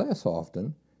negatively less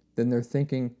often than they're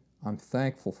thinking, I'm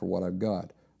thankful for what I've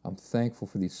got. I'm thankful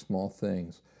for these small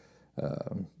things.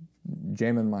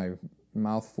 Jamming my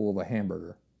mouth full of a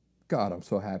hamburger. God, I'm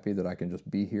so happy that I can just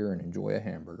be here and enjoy a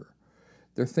hamburger.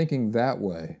 They're thinking that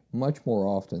way much more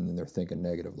often than they're thinking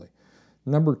negatively.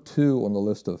 Number 2 on the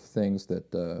list of things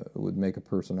that would make a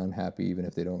person unhappy even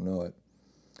if they don't know it.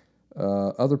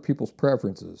 Other people's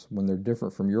preferences, when they're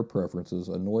different from your preferences,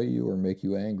 annoy you or make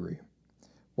you angry.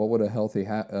 What would a healthy,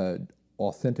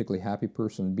 authentically happy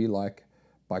person be like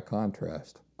by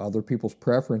contrast? Other people's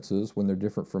preferences, when they're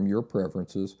different from your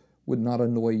preferences, would not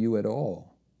annoy you at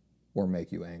all or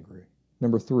make you angry.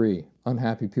 Number 3,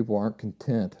 unhappy people aren't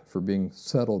content for being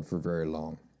settled for very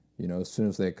long. You know, as soon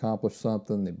as they accomplish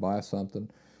something, they buy something,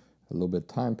 a little bit of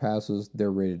time passes,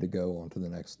 they're ready to go on to the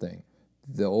next thing.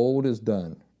 The old is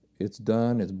done. It's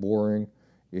done, it's boring,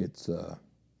 it's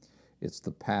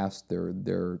the past,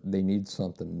 they need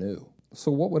something new.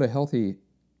 So what would a healthy,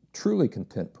 truly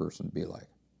content person be like?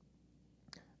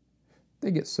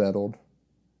 They get settled.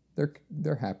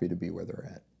 They're happy to be where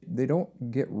they're at. They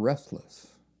don't get restless.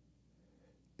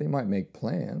 They might make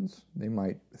plans. They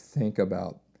might think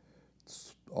about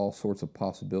all sorts of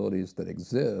possibilities that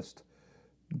exist,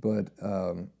 but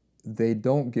they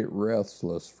don't get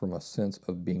restless from a sense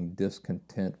of being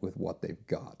discontent with what they've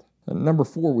got. And number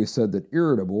 4, we said that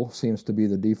irritable seems to be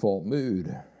the default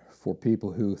mood for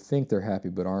people who think they're happy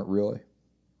but aren't really.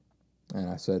 And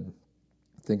I said,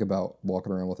 think about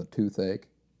walking around with a toothache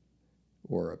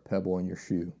or a pebble in your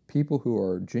shoe. People who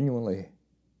are genuinely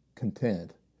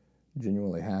content,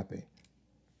 genuinely happy,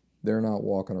 they're not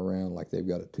walking around like they've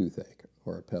got a toothache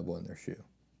or a pebble in their shoe.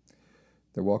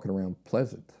 They're walking around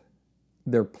pleasant.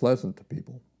 They're pleasant to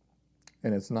people.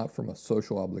 And it's not from a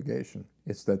social obligation.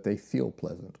 It's that they feel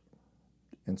pleasant.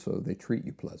 And so they treat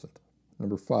you pleasant.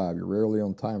 Number 5, you're rarely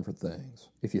on time for things.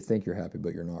 If you think you're happy,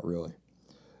 but you're not really.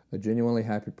 A genuinely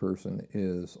happy person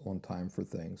is on time for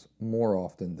things more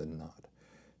often than not.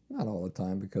 Not all the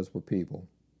time, because we're people.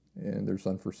 And there's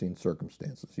unforeseen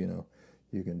circumstances, you know.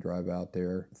 You can drive out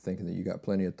there thinking that you got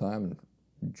plenty of time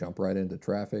and jump right into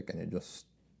traffic and it just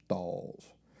stalls.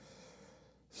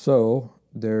 So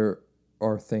there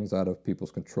are things out of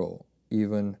people's control.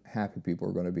 Even happy people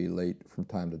are going to be late from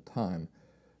time to time,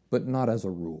 but not as a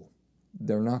rule.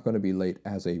 They're not going to be late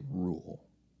as a rule.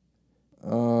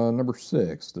 Number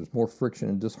 6, there's more friction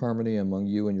and disharmony among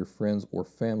you and your friends or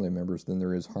family members than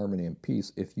there is harmony and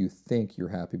peace if you think you're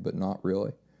happy but not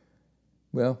really.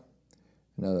 Well,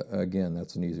 again,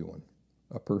 that's an easy one.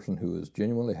 A person who is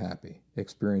genuinely happy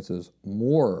experiences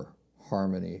more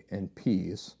harmony and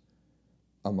peace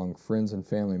among friends and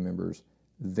family members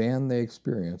than they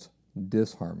experience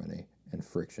disharmony and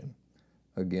friction.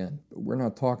 Again, we're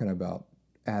not talking about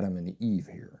Adam and Eve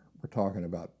here. We're talking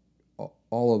about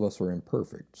all of us are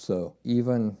imperfect. So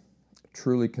even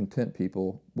truly content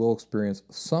people will experience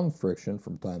some friction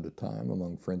from time to time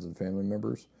among friends and family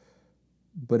members,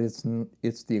 but it's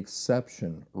the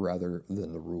exception rather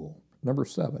than the rule. Number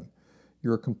 7,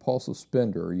 you're a compulsive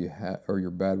spender or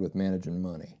you're bad with managing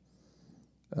money.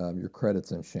 Your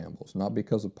credit's in shambles, not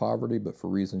because of poverty, but for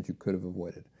reasons you could have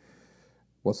avoided.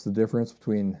 What's the difference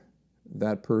between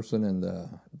that person and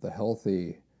the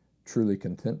healthy, truly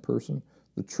content person?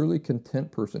 The truly content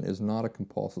person is not a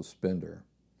compulsive spender.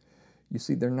 You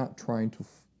see, they're not trying to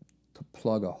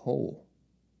plug a hole.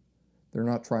 They're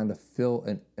not trying to fill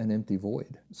an empty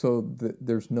void. So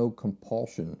there's no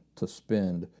compulsion to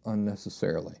spend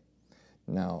unnecessarily.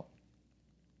 Now,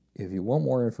 if you want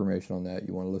more information on that,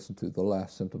 you want to listen to the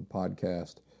Last Symptom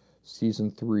podcast, season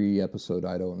 3, episode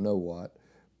I don't know what,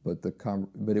 but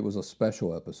it was a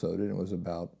special episode, and it was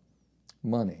about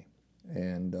money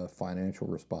and financial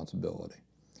responsibility.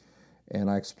 And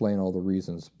I explain all the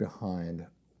reasons behind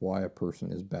why a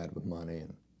person is bad with money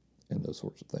and those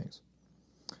sorts of things.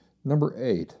 Number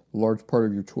 8, a large part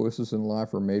of your choices in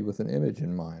life are made with an image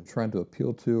in mind, trying to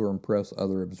appeal to or impress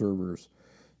other observers.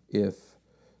 If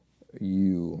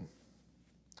you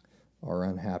are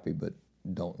unhappy but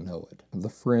don't know it. The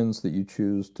friends that you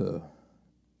choose to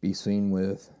be seen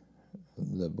with,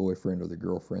 the boyfriend or the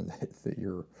girlfriend that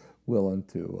you're willing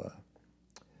to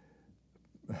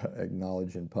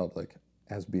acknowledge in public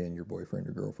as being your boyfriend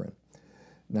or girlfriend.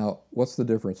 Now, what's the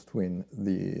difference between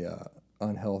the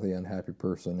unhealthy, unhappy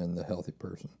person and the healthy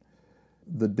person?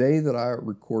 The day that I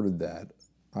recorded that,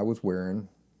 I was wearing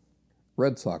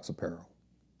Red Sox apparel.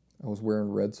 I was wearing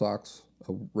a Red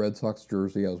Sox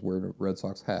jersey. I was wearing a Red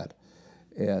Sox hat.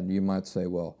 And you might say,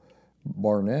 well,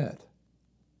 Barnett,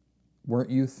 weren't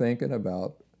you thinking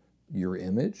about your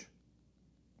image?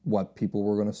 What people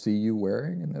were going to see you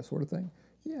wearing and that sort of thing?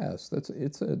 Yes,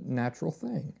 it's a natural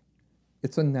thing.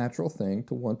 It's a natural thing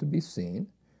to want to be seen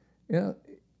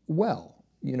well,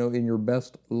 in your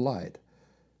best light.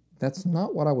 That's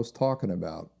not what I was talking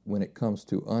about when it comes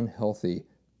to unhealthy,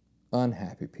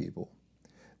 unhappy people.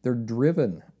 They're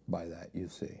driven by that, you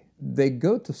see. They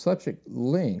go to such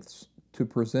lengths to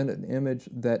present an image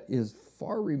that is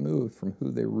far removed from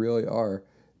who they really are.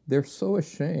 They're so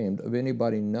ashamed of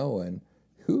anybody knowing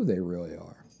who they really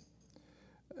are.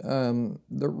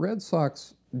 The Red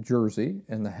Sox jersey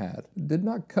and the hat did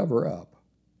not cover up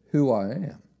who I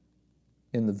am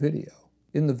in the video.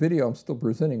 In the video, I'm still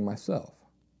presenting myself.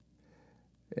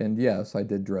 And yes, I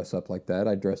did dress up like that.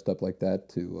 I dressed up like that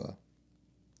to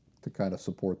kind of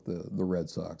support the Red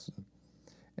Sox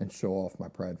and show off my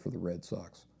pride for the Red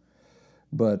Sox.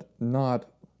 But not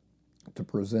to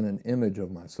present an image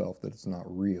of myself that it's not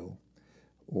real,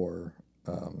 or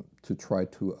to try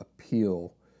to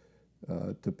appeal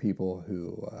to people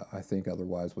who I think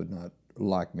otherwise would not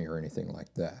like me or anything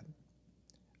like that.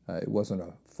 It wasn't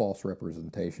a false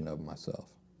representation of myself.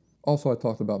 Also, I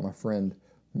talked about my friend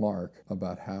Mark,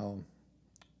 about how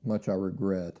much I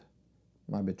regret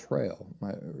my betrayal.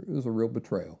 It was a real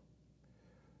betrayal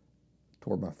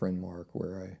toward my friend Mark,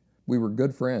 where we were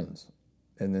good friends,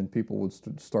 and then people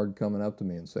would start coming up to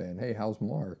me and saying, "Hey, how's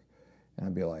Mark?" And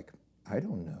I'd be like, "I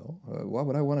don't know. What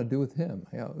would I want to do with him?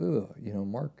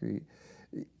 Mark."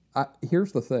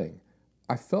 Here's the thing: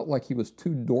 I felt like he was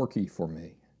too dorky for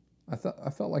me. I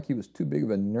felt like he was too big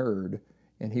of a nerd,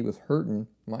 and he was hurting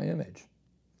my image.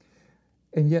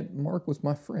 And yet, Mark was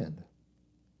my friend.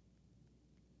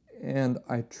 And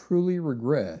I truly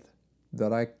regret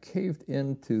that I caved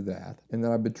into that and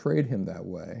that I betrayed him that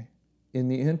way in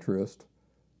the interest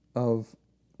of,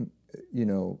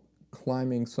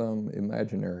 climbing some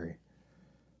imaginary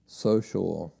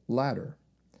social ladder.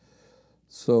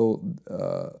 So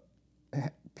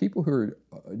people who are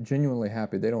genuinely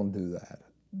happy, they don't do that.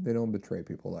 They don't betray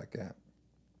people like that.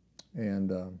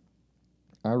 And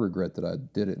I regret that I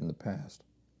did it in the past.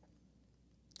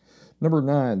 Number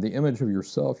 9, the image of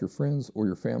yourself, your friends, or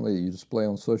your family that you display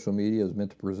on social media is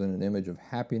meant to present an image of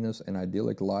happiness and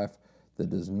idyllic life that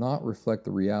does not reflect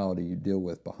the reality you deal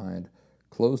with behind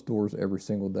closed doors every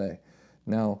single day.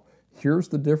 Now, here's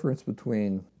the difference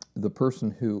between the person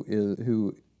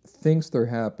who thinks they're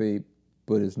happy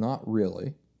but is not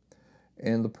really,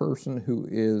 and the person who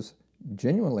is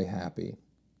genuinely happy,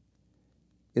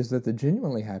 is that the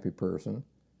genuinely happy person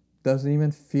doesn't even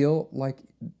feel like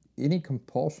any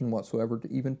compulsion whatsoever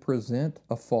to even present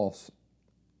a false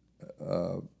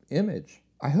image.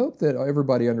 I hope that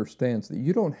everybody understands that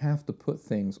you don't have to put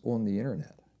things on the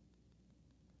internet.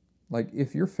 Like,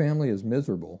 if your family is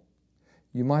miserable,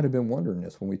 you might have been wondering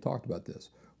this when we talked about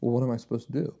this. Well, what am I supposed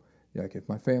to do? Like, if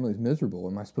my family is miserable,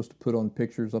 am I supposed to put on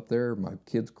pictures up there of my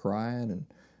kids crying and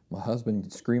my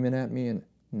husband screaming at me? And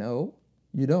no,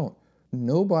 you don't.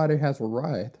 Nobody has a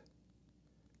right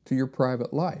to your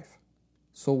private life.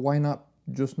 So why not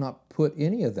just not put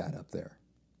any of that up there?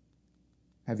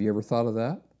 Have you ever thought of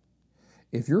that?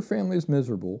 If your family is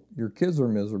miserable, your kids are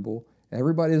miserable,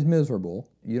 everybody is miserable,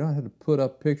 you don't have to put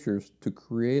up pictures to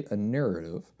create a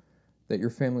narrative that your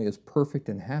family is perfect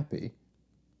and happy.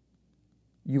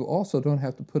 You also don't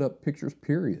have to put up pictures,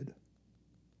 period.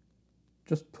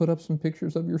 Just put up some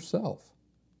pictures of yourself.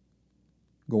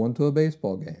 Going to a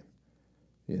baseball game,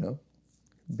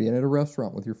 being at a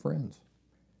restaurant with your friends.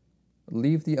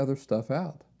 Leave the other stuff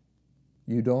out.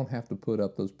 You don't have to put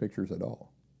up those pictures at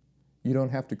all. You don't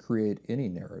have to create any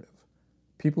narrative.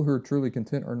 People who are truly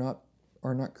content are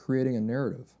not creating a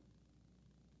narrative.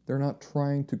 They're not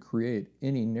trying to create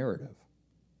any narrative.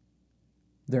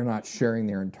 They're not sharing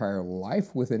their entire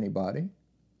life with anybody.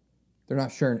 They're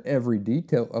not sharing every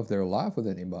detail of their life with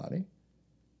anybody.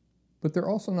 But they're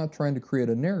also not trying to create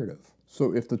a narrative.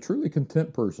 So if the truly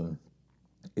content person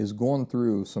is going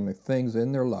through some things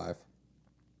in their life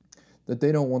that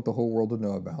they don't want the whole world to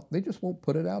know about, they just won't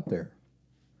put it out there.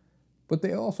 But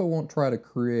they also won't try to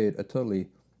create a totally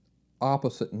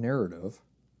opposite narrative.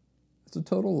 It's a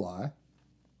total lie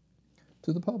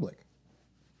to the public.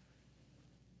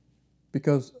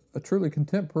 Because a truly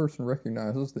content person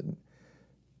recognizes that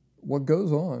what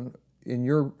goes on in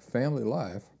your family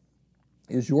life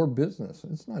is your business.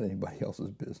 It's not anybody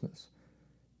else's business.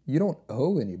 You don't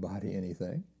owe anybody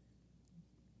anything.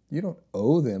 You don't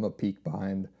owe them a peek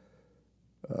behind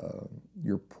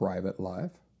your private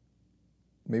life.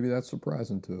 maybe that's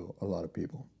surprising to a lot of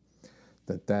people,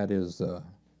 that is the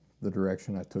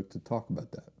direction I took to talk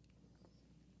about that.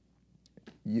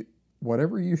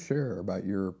 Whatever you share about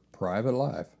your private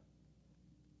life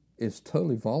is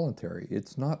totally voluntary.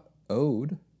 It's not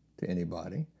owed to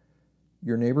anybody.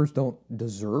 Your neighbors don't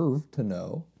deserve to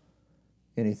know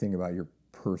anything about your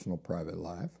personal private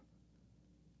life.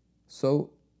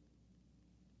 So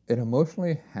an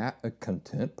emotionally a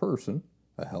content person,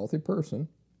 a healthy person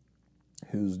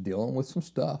who's dealing with some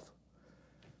stuff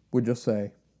would just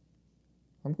say,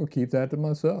 I'm going to keep that to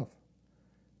myself.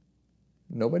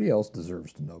 Nobody else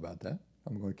deserves to know about that.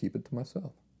 I'm going to keep it to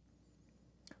myself.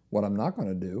 What I'm not going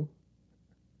to do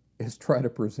is try to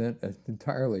present an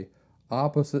entirely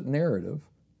opposite narrative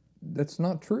that's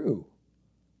not true.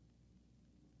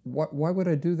 Why would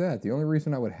I do that? The only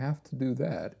reason I would have to do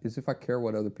that is if I care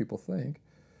what other people think,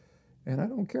 and I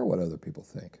don't care what other people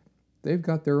think. They've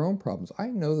got their own problems. I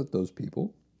know that those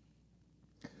people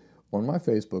on my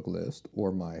Facebook list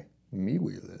or my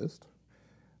MeWe list,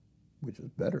 which is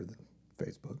better than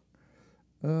Facebook,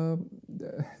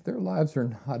 their lives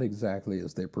are not exactly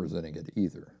as they're presenting it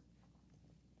either.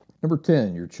 Number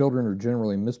 10, your children are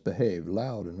generally misbehaved,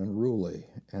 loud, and unruly.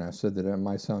 And I said that it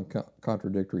might sound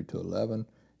contradictory to 11.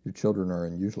 Your children are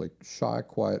unusually shy,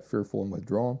 quiet, fearful, and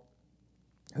withdrawn.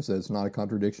 I said it's not a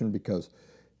contradiction because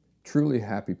truly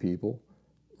happy people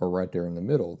are right there in the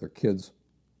middle. Their kids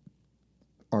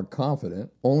aren't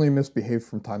confident, only misbehave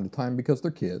from time to time because they're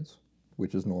kids,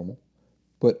 which is normal,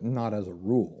 but not as a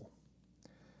rule.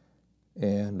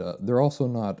 And they're also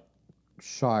not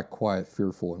shy, quiet,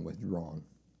 fearful, and withdrawn.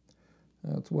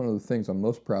 That's one of the things I'm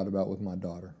most proud about with my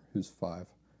daughter, who's 5.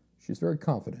 She's very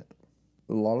confident.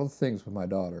 A lot of the things with my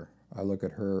daughter, I look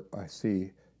at her, I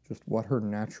see just what her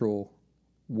natural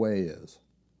way is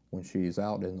when she's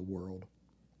out in the world.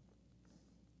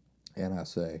 And I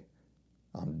say,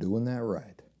 I'm doing that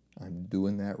right. I'm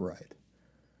doing that right.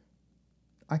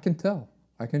 I can tell.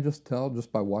 I can just tell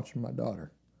just by watching my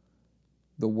daughter.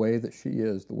 The way that she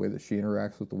is, the way that she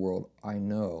interacts with the world, I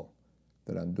know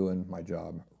that I'm doing my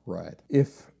job right.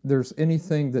 If there's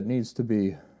anything that needs to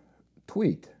be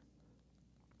tweaked,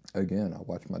 again, I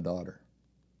watch my daughter.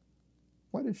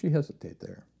 Why did she hesitate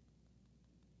there?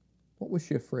 What was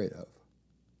she afraid of?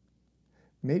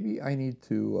 Maybe I need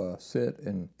to sit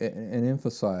and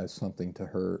emphasize something to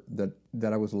her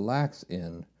that I was lax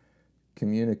in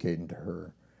communicating to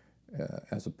her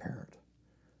as a parent,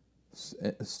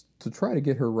 to try to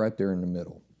get her right there in the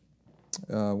middle.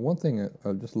 One thing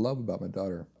I just love about my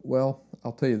daughter, well,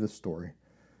 I'll tell you this story.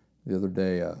 The other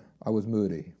day, I was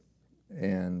moody,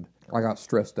 and I got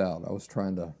stressed out. I was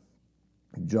trying to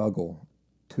juggle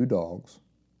 2 dogs,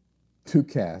 2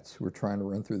 cats who were trying to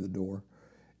run through the door,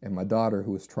 and my daughter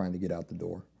who was trying to get out the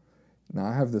door. Now,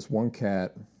 I have this one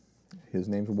cat, his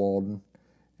name's Walden,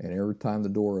 and every time the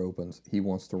door opens, he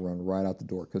wants to run right out the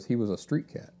door because he was a street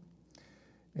cat.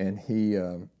 And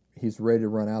he's ready to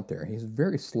run out there. He's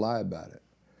very sly about it.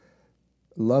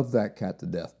 Love that cat to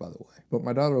death, by the way. But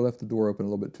my daughter left the door open a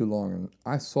little bit too long, and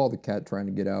I saw the cat trying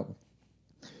to get out.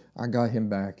 I got him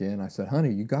back in. I said,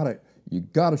 honey, you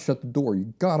gotta shut the door.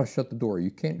 You gotta shut the door.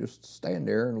 You can't just stand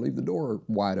there and leave the door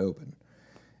wide open.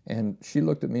 And she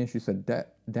looked at me and she said,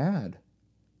 Dad,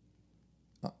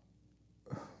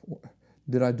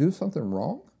 did I do something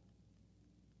wrong?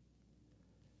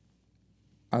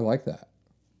 I like that.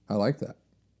 I like that.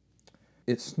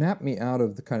 It snapped me out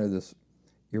of the kind of this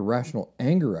irrational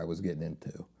anger I was getting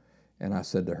into. And I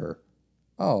said to her,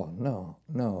 oh, no,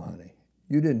 honey,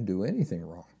 you didn't do anything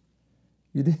wrong.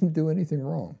 You didn't do anything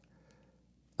wrong.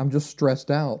 I'm just stressed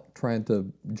out trying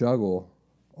to juggle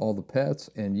all the pets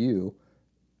and you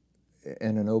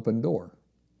and an open door.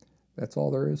 That's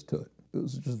all there is to it. It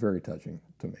was just very touching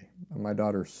to me. My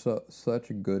daughter's such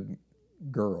a good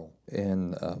girl,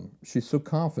 and she's so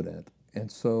confident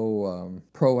and so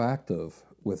proactive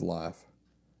with life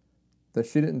that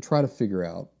she didn't try to figure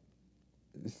out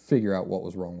what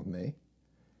was wrong with me.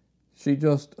 She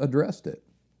just addressed it.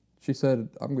 She said,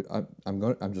 I'm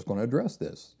just going to address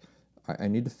this. I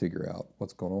need to figure out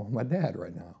what's going on with my dad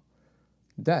right now.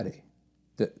 Daddy,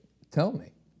 tell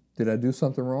me, did I do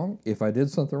something wrong? If I did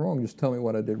something wrong, just tell me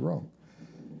what I did wrong.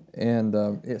 And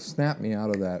it snapped me out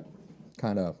of that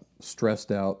kind of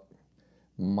stressed out,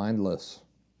 mindless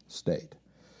state.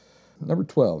 Number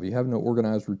 12, you have no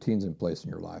organized routines in place in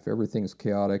your life. Everything's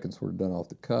chaotic and sort of done off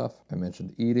the cuff. I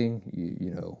mentioned eating.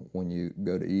 You know, when you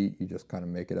go to eat, you just kind of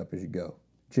make it up as you go.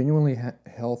 Genuinely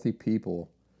healthy people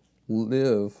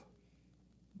live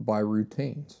by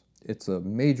routines. It's a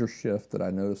major shift that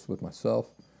I noticed with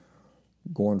myself,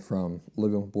 going from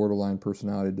living with borderline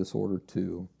personality disorder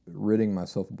to ridding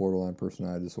myself of borderline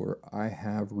personality disorder, I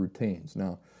have routines.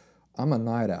 Now, I'm a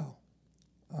night owl.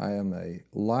 I am a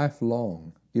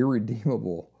lifelong,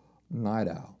 irredeemable night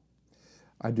owl.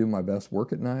 I do my best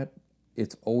work at night.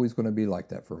 It's always going to be like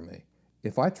that for me.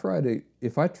 If I try to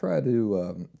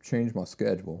change my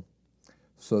schedule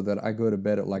so that I go to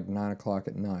bed at like 9 o'clock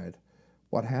at night,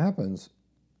 what happens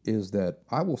is that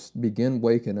I will begin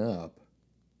waking up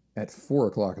at 4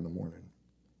 o'clock in the morning.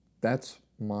 That's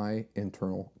my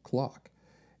internal clock.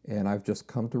 And I've just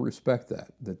come to respect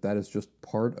that is just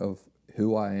part of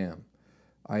who I am.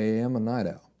 I am a night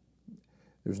owl.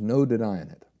 There's no denying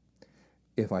it.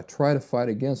 If I try to fight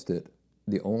against it,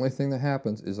 the only thing that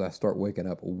happens is I start waking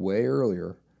up way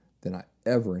earlier than I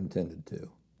ever intended to.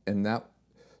 And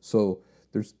so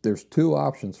there's two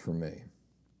options for me.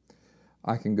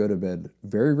 I can go to bed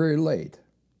very, very late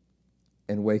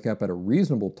and wake up at a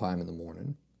reasonable time in the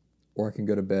morning, or I can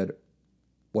go to bed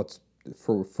what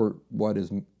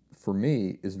is for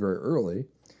me is very early,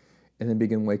 and then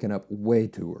begin waking up way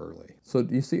too early. So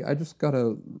you see, I just got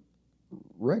to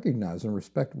recognize and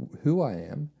respect who I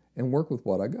am and work with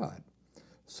what I got.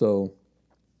 So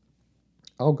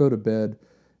I'll go to bed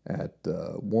at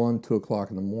 1, 2 o'clock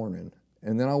in the morning,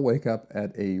 and then I'll wake up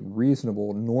at a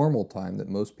reasonable, normal time that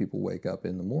most people wake up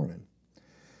in the morning.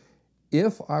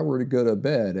 If I were to go to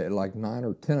bed at like 9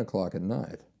 or 10 o'clock at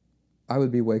night, I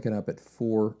would be waking up at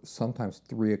 4, sometimes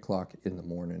 3 o'clock in the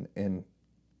morning, and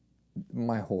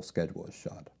my whole schedule is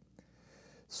shot.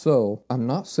 So I'm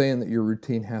not saying that your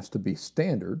routine has to be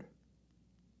standard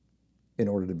in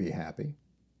order to be happy.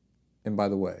 And by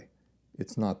the way,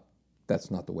 that's not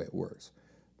the way it works.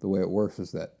 The way it works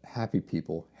is that happy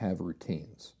people have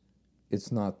routines.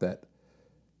 It's not that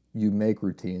you make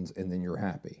routines and then you're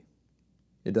happy.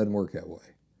 It doesn't work that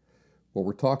way. What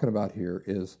we're talking about here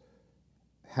is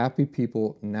happy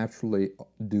people naturally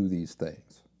do these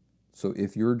things. So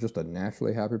if you're just a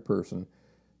naturally happy person,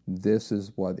 this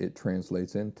is what it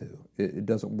translates into. It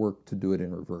doesn't work to do it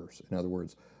in reverse. In other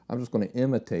words, I'm just going to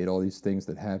imitate all these things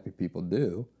that happy people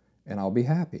do, and I'll be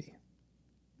happy.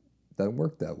 It doesn't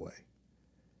work that way.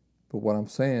 But what I'm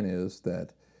saying is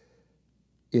that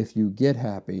if you get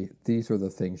happy, these are the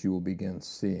things you will begin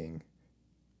seeing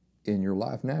in your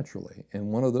life naturally.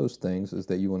 And one of those things is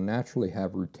that you will naturally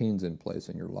have routines in place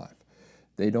in your life.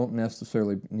 They don't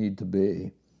necessarily need to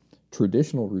be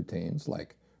traditional routines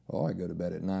like, oh, I go to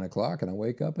bed at 9 o'clock and I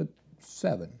wake up at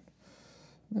 7.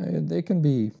 They can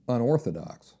be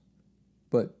unorthodox,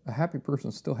 but a happy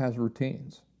person still has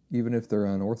routines, even if they're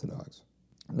unorthodox.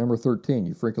 Number 13,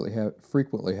 you frequently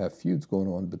have feuds going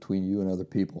on between you and other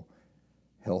people.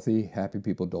 Healthy, happy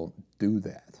people don't do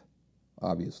that,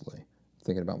 obviously. I'm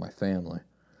thinking about my family.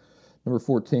 Number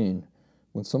 14,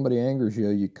 when somebody angers you,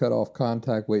 you cut off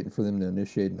contact waiting for them to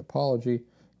initiate an apology,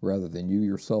 rather than you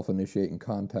yourself initiating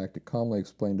contact to calmly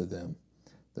explain to them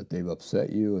that they've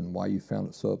upset you and why you found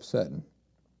it so upsetting.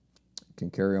 It can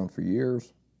carry on for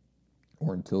years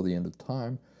or until the end of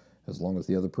time, as long as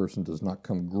the other person does not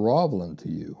come groveling to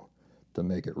you to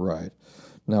make it right.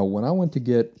 Now, when I went to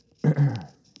get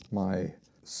my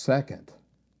second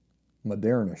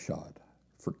Moderna shot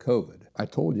for COVID, I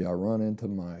told you I run into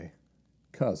my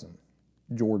cousin,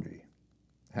 Georgie.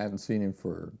 Hadn't seen him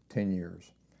for 10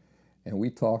 years. And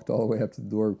we talked all the way up to the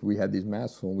door. We had these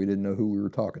masks on. We didn't know who we were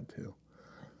talking to.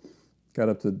 Got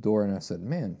up to the door and I said,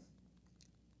 man,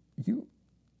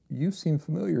 you seem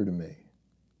familiar to me.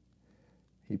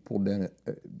 He pulled down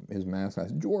his mask. I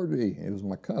said, Georgie. It was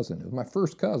my cousin. It was my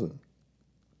first cousin.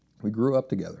 We grew up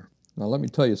together. Now let me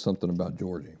tell you something about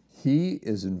Georgie. He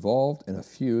is involved in a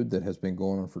feud that has been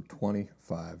going on for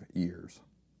 25 years.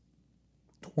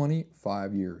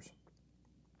 25 years.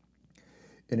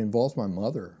 It involves my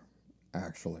mother,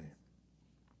 actually,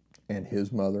 and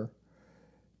his mother,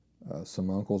 some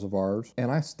uncles of ours, and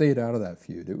I stayed out of that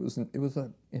feud. It was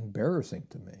embarrassing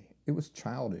to me. It was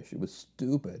childish. It was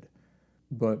stupid.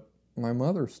 But my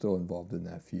mother's still involved in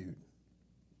that feud,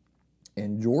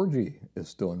 and Georgie is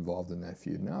still involved in that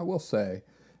feud. Now, I will say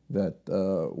that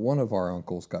one of our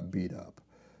uncles got beat up.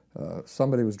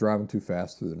 Somebody was driving too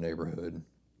fast through the neighborhood.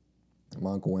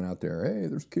 My uncle went out there, hey,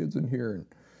 there's kids in here, and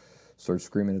started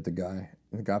screaming at the guy.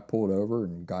 And the guy pulled over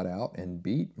and got out and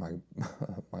beat my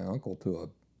uncle to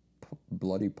a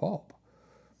bloody pulp.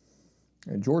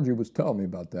 And Georgie was telling me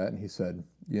about that, and he said,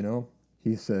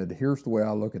 here's the way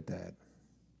I look at that.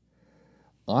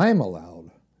 I'm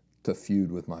allowed to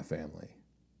feud with my family,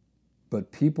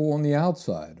 but people on the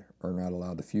outside are not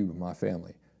allowed to feud with my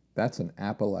family. That's an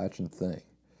Appalachian thing.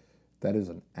 That is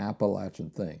an Appalachian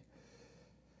thing.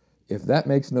 If that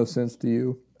makes no sense to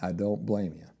you, I don't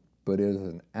blame you. but it is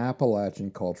an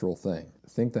Appalachian cultural thing.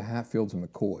 Think the Hatfields and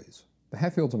McCoys. The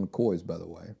Hatfields and McCoys, by the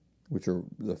way, which are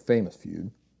the famous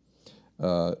feud,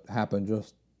 happened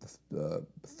just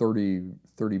 30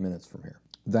 minutes from here.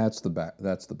 That's the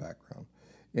background.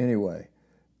 Anyway,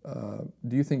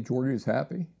 do you think Georgie is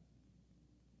happy?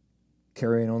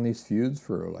 Carrying on these feuds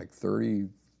for like 30,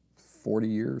 40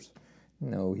 years?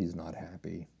 No, he's not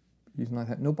happy. He's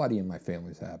not. Nobody in my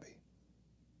family's happy.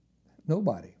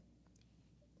 Nobody.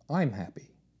 I'm happy.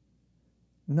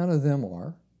 None of them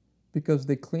are, because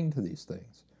they cling to these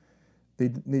things.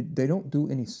 They don't do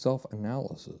any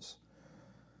self-analysis.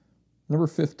 Number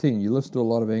 15, you listen to a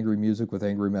lot of angry music with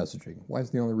angry messaging. Why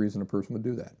is the only reason a person would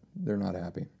do that? They're not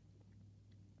happy.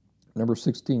 Number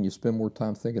 16, you spend more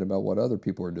time thinking about what other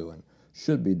people are doing,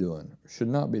 should be doing, should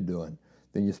not be doing,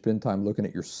 than you spend time looking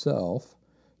at yourself,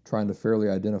 trying to fairly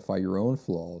identify your own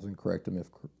flaws and correct them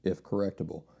if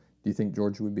correctable. Do you think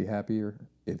George would be happier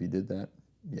if he did that?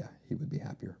 Yeah, he would be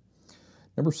happier.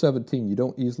 Number 17, you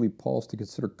don't easily pause to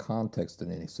consider context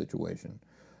in any situation.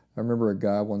 I remember a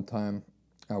guy one time,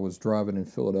 I was driving in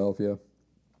Philadelphia,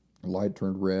 the light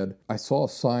turned red. I saw a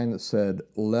sign that said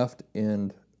left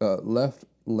lane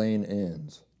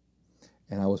ends,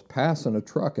 and I was passing a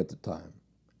truck at the time.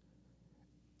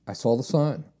 I saw the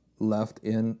sign, left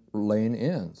lane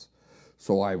ends.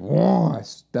 So I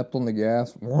stepped on the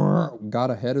gas,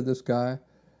 got ahead of this guy.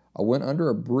 I went under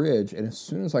a bridge, and as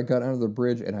soon as I got under the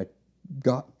bridge and I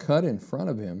got cut in front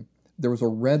of him, there was a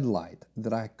red light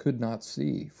that I could not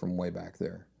see from way back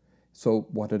there. So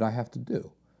what did I have to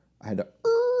do? I had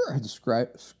to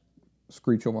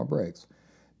screech on my brakes.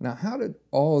 Now, how did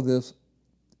all of this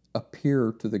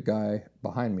appear to the guy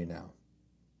behind me now?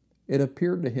 It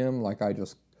appeared to him like I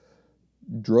just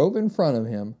drove in front of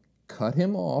him, cut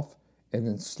him off, and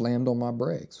then slammed on my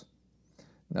brakes.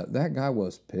 Now, that guy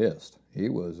was pissed. He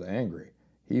was angry.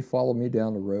 He followed me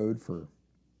down the road for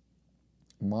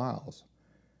miles,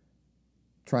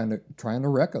 trying to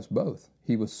wreck us both.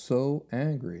 He was so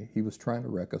angry, he was trying to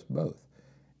wreck us both.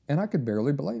 And I could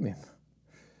barely blame him,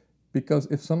 because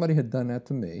if somebody had done that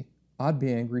to me, I'd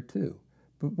be angry too.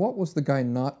 But what was the guy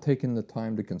not taking the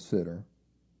time to consider?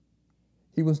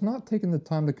 He was not taking the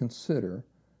time to consider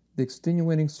the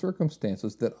extenuating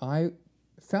circumstances that I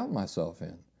found myself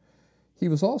in. He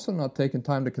was also not taking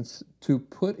time to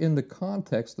put into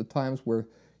context the times where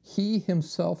he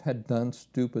himself had done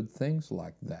stupid things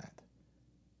like that.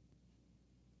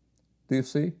 Do you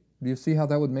see? Do you see how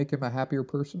that would make him a happier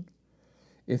person?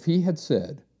 If he had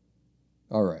said,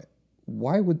 all right,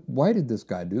 why did this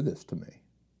guy do this to me?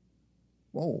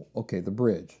 Oh, okay, the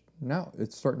bridge. Now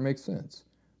it's starting to make sense.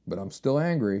 But I'm still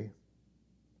angry.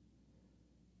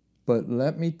 But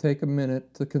let me take a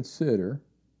minute to consider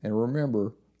and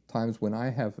remember times when I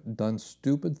have done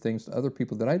stupid things to other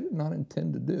people that I did not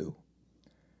intend to do.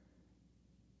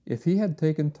 If he had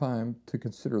taken time to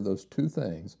consider those two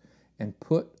things and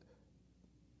put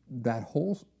that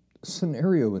whole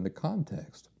scenario into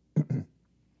context,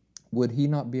 would he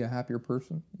not be a happier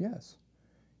person? Yes,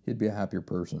 he'd be a happier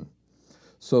person.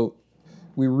 So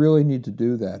we really need to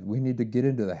do that. We need to get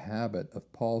into the habit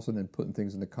of pausing and putting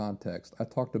things into context. I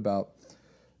talked about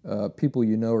people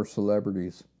you know are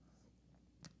celebrities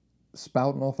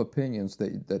spouting off opinions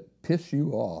that piss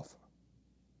you off.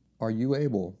 Are you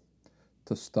able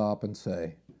to stop and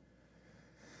say,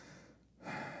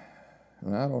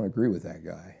 I don't agree with that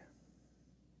guy,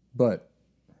 but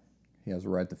he has a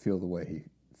right to feel the way he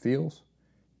feels.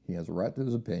 He has a right to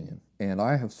his opinion. And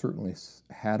I have certainly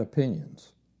had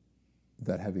opinions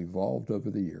that have evolved over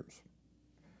the years.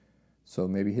 So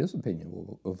maybe his opinion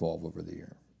will evolve over the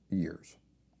years.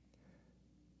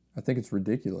 I think it's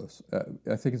ridiculous. I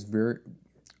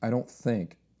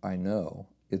know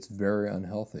it's very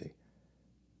unhealthy,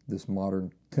 this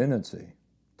modern tendency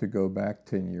to go back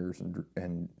 10 years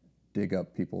and dig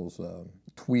up people's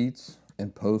tweets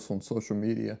and posts on social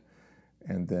media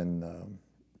and then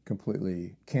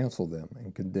completely cancel them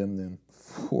and condemn them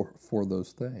for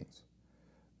those things.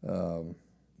 No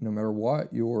matter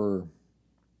what your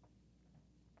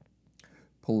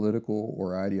political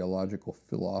or ideological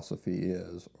philosophy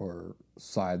is, or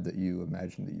side that you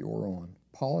imagine that you're on,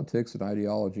 politics and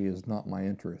ideology is not my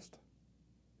interest.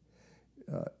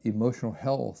 Emotional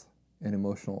health and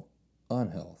emotional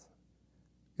unhealth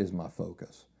is my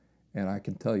focus. And I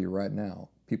can tell you right now,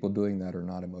 people doing that are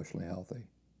not emotionally healthy.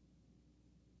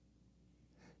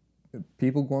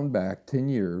 People going back 10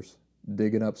 years,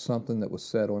 digging up something that was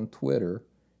said on Twitter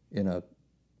in a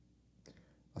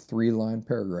 3-line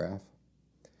paragraph,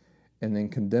 and then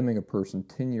condemning a person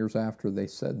 10 years after they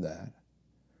said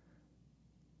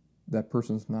that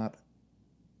person's not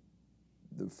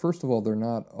first of all, they're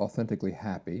not authentically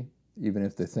happy, even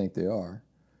if they think they are,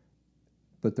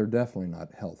 but they're definitely not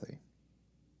healthy.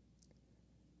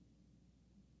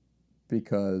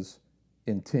 Because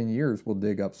in 10 years, we'll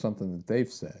dig up something that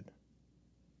they've said,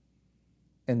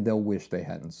 and they'll wish they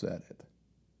hadn't said it.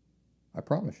 I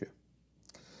promise you.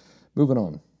 Moving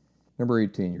on. Number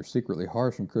 18, you're secretly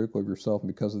harsh and critical of yourself,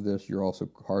 and because of this, you're also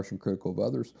harsh and critical of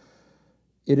others.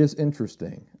 It is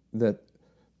interesting that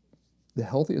the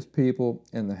healthiest people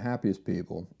and the happiest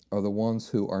people are the ones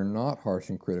who are not harsh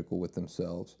and critical with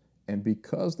themselves, and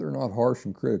because they're not harsh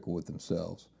and critical with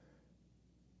themselves,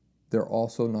 they're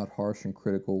also not harsh and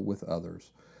critical with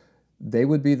others. They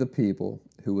would be the people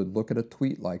who would look at a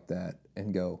tweet like that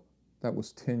and go, that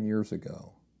was 10 years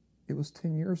ago. It was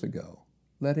 10 years ago.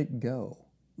 Let it go.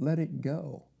 Let it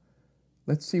go.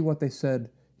 Let's see what they said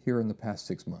here in the past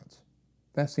 6 months.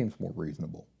 That seems more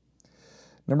reasonable.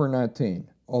 Number 19,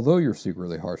 although you're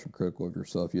secretly harsh and critical of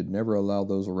yourself, you'd never allow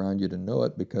those around you to know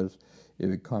it because it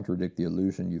would contradict the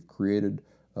illusion you've created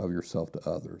of yourself to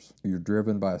others. You're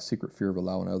driven by a secret fear of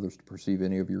allowing others to perceive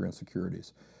any of your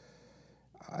insecurities.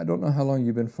 I don't know how long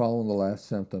you've been following the last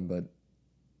symptom, but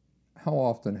how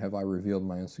often have I revealed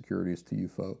my insecurities to you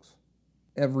folks?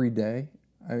 Every day.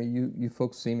 I mean, you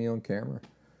folks see me on camera.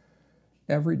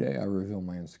 Every day I reveal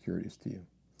my insecurities to you.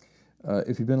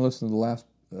 If you've been listening to the last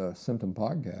symptom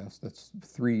podcast, that's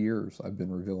 3 years I've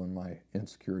been revealing my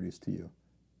insecurities to you.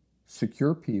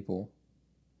 Secure people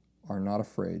are not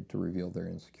afraid to reveal their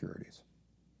insecurities.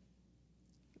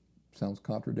 Sounds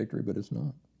contradictory, but it's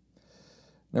not.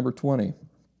 Number 20,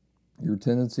 your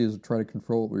tendency is to try to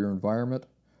control your environment,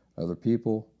 other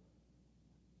people,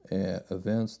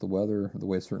 events, the weather, the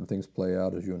way certain things play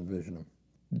out as you envision them.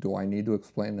 Do I need to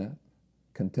explain that?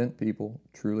 Content people,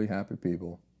 truly happy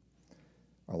people,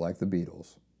 are like the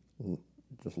Beatles.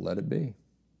 Just let it be.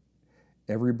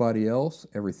 Everybody else,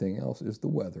 everything else is the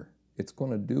weather. It's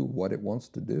going to do what it wants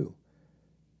to do.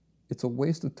 It's a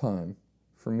waste of time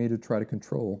for me to try to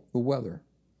control the weather.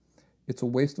 It's a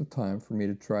waste of time for me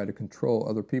to try to control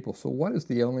other people. So what is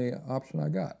the only option I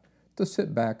got? To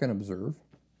sit back and observe.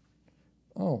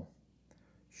 Oh,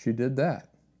 she did that.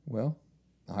 Well,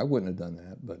 I wouldn't have done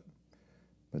that, but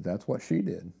that's what she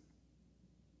did.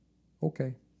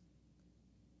 Okay.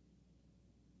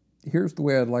 Here's the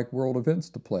way I'd like world events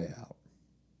to play out.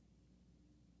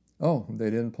 Oh, they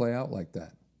didn't play out like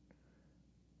that.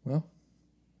 Well,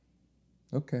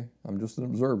 okay, I'm just an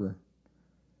observer.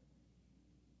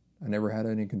 I never had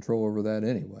any control over that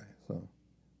anyway,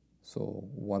 so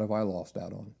what have I lost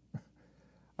out on?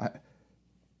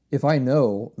 If I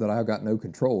know that I've got no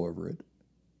control over it,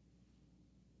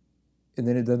 and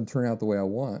then it doesn't turn out the way I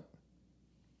want,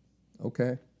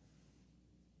 okay.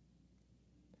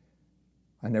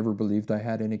 I never believed I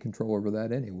had any control over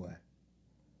that anyway.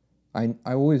 I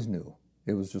always knew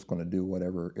it was just going to do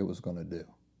whatever it was going to do.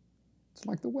 It's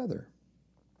like the weather.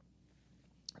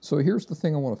 So here's the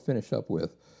thing I want to finish up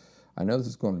with. I know this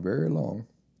is going very long,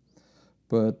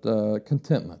 but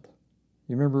contentment.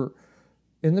 You remember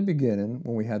in the beginning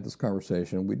when we had this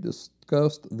conversation, we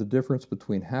discussed the difference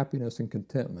between happiness and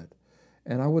contentment.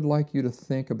 And I would like you to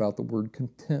think about the word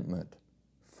contentment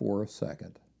for a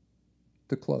second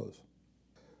to close.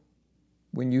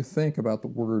 When you think about the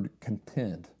word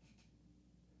content,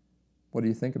 what do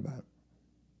you think about?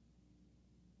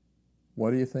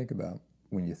 What do you think about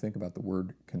when you think about the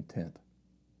word content?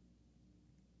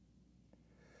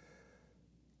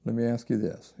 Let me ask you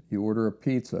this. You order a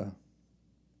pizza.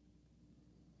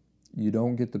 You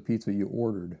don't get the pizza you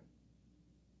ordered.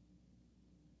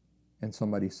 And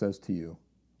somebody says to you,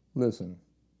 listen,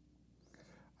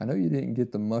 I know you didn't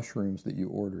get the mushrooms that you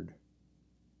ordered,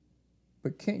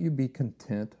 but can't you be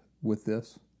content with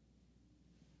this?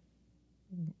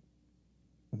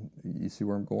 You see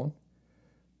where I'm going?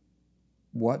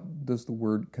 What does the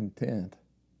word content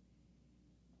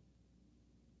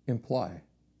imply?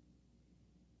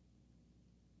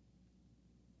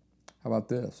 How about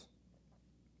this?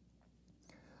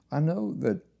 I know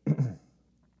that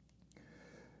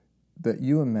that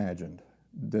you imagined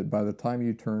that by the time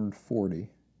you turned 40,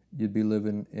 you'd be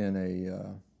living in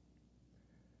a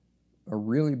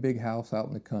really big house out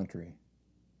in the country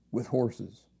with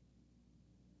horses.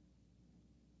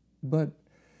 But,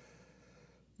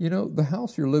 you know, the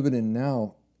house you're living in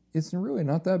now, it's really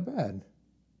not that bad.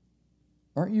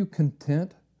 Aren't you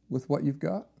content with what you've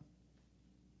got?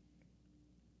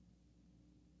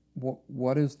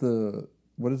 What is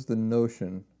the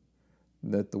notion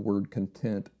that the word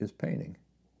content is painting?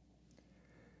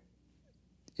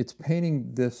 It's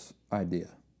painting this idea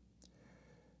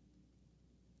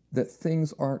that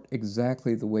things aren't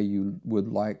exactly the way you would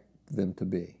like them to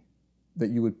be. that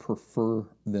you would prefer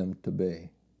them to be,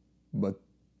 but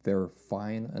they're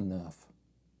fine enough.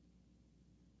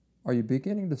 Are you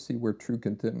beginning to see where true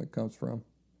contentment comes from?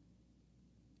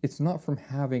 It's not from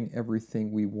having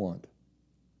everything we want.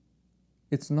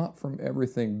 It's not from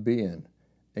everything being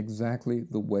exactly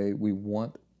the way we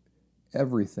want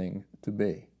everything to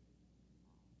be.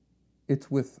 It's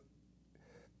with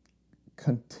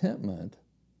contentment.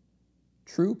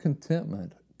 True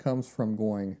contentment comes from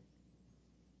going,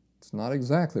 it's not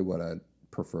exactly what I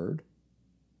preferred,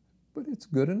 but it's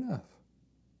good enough.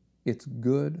 It's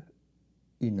good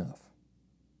enough.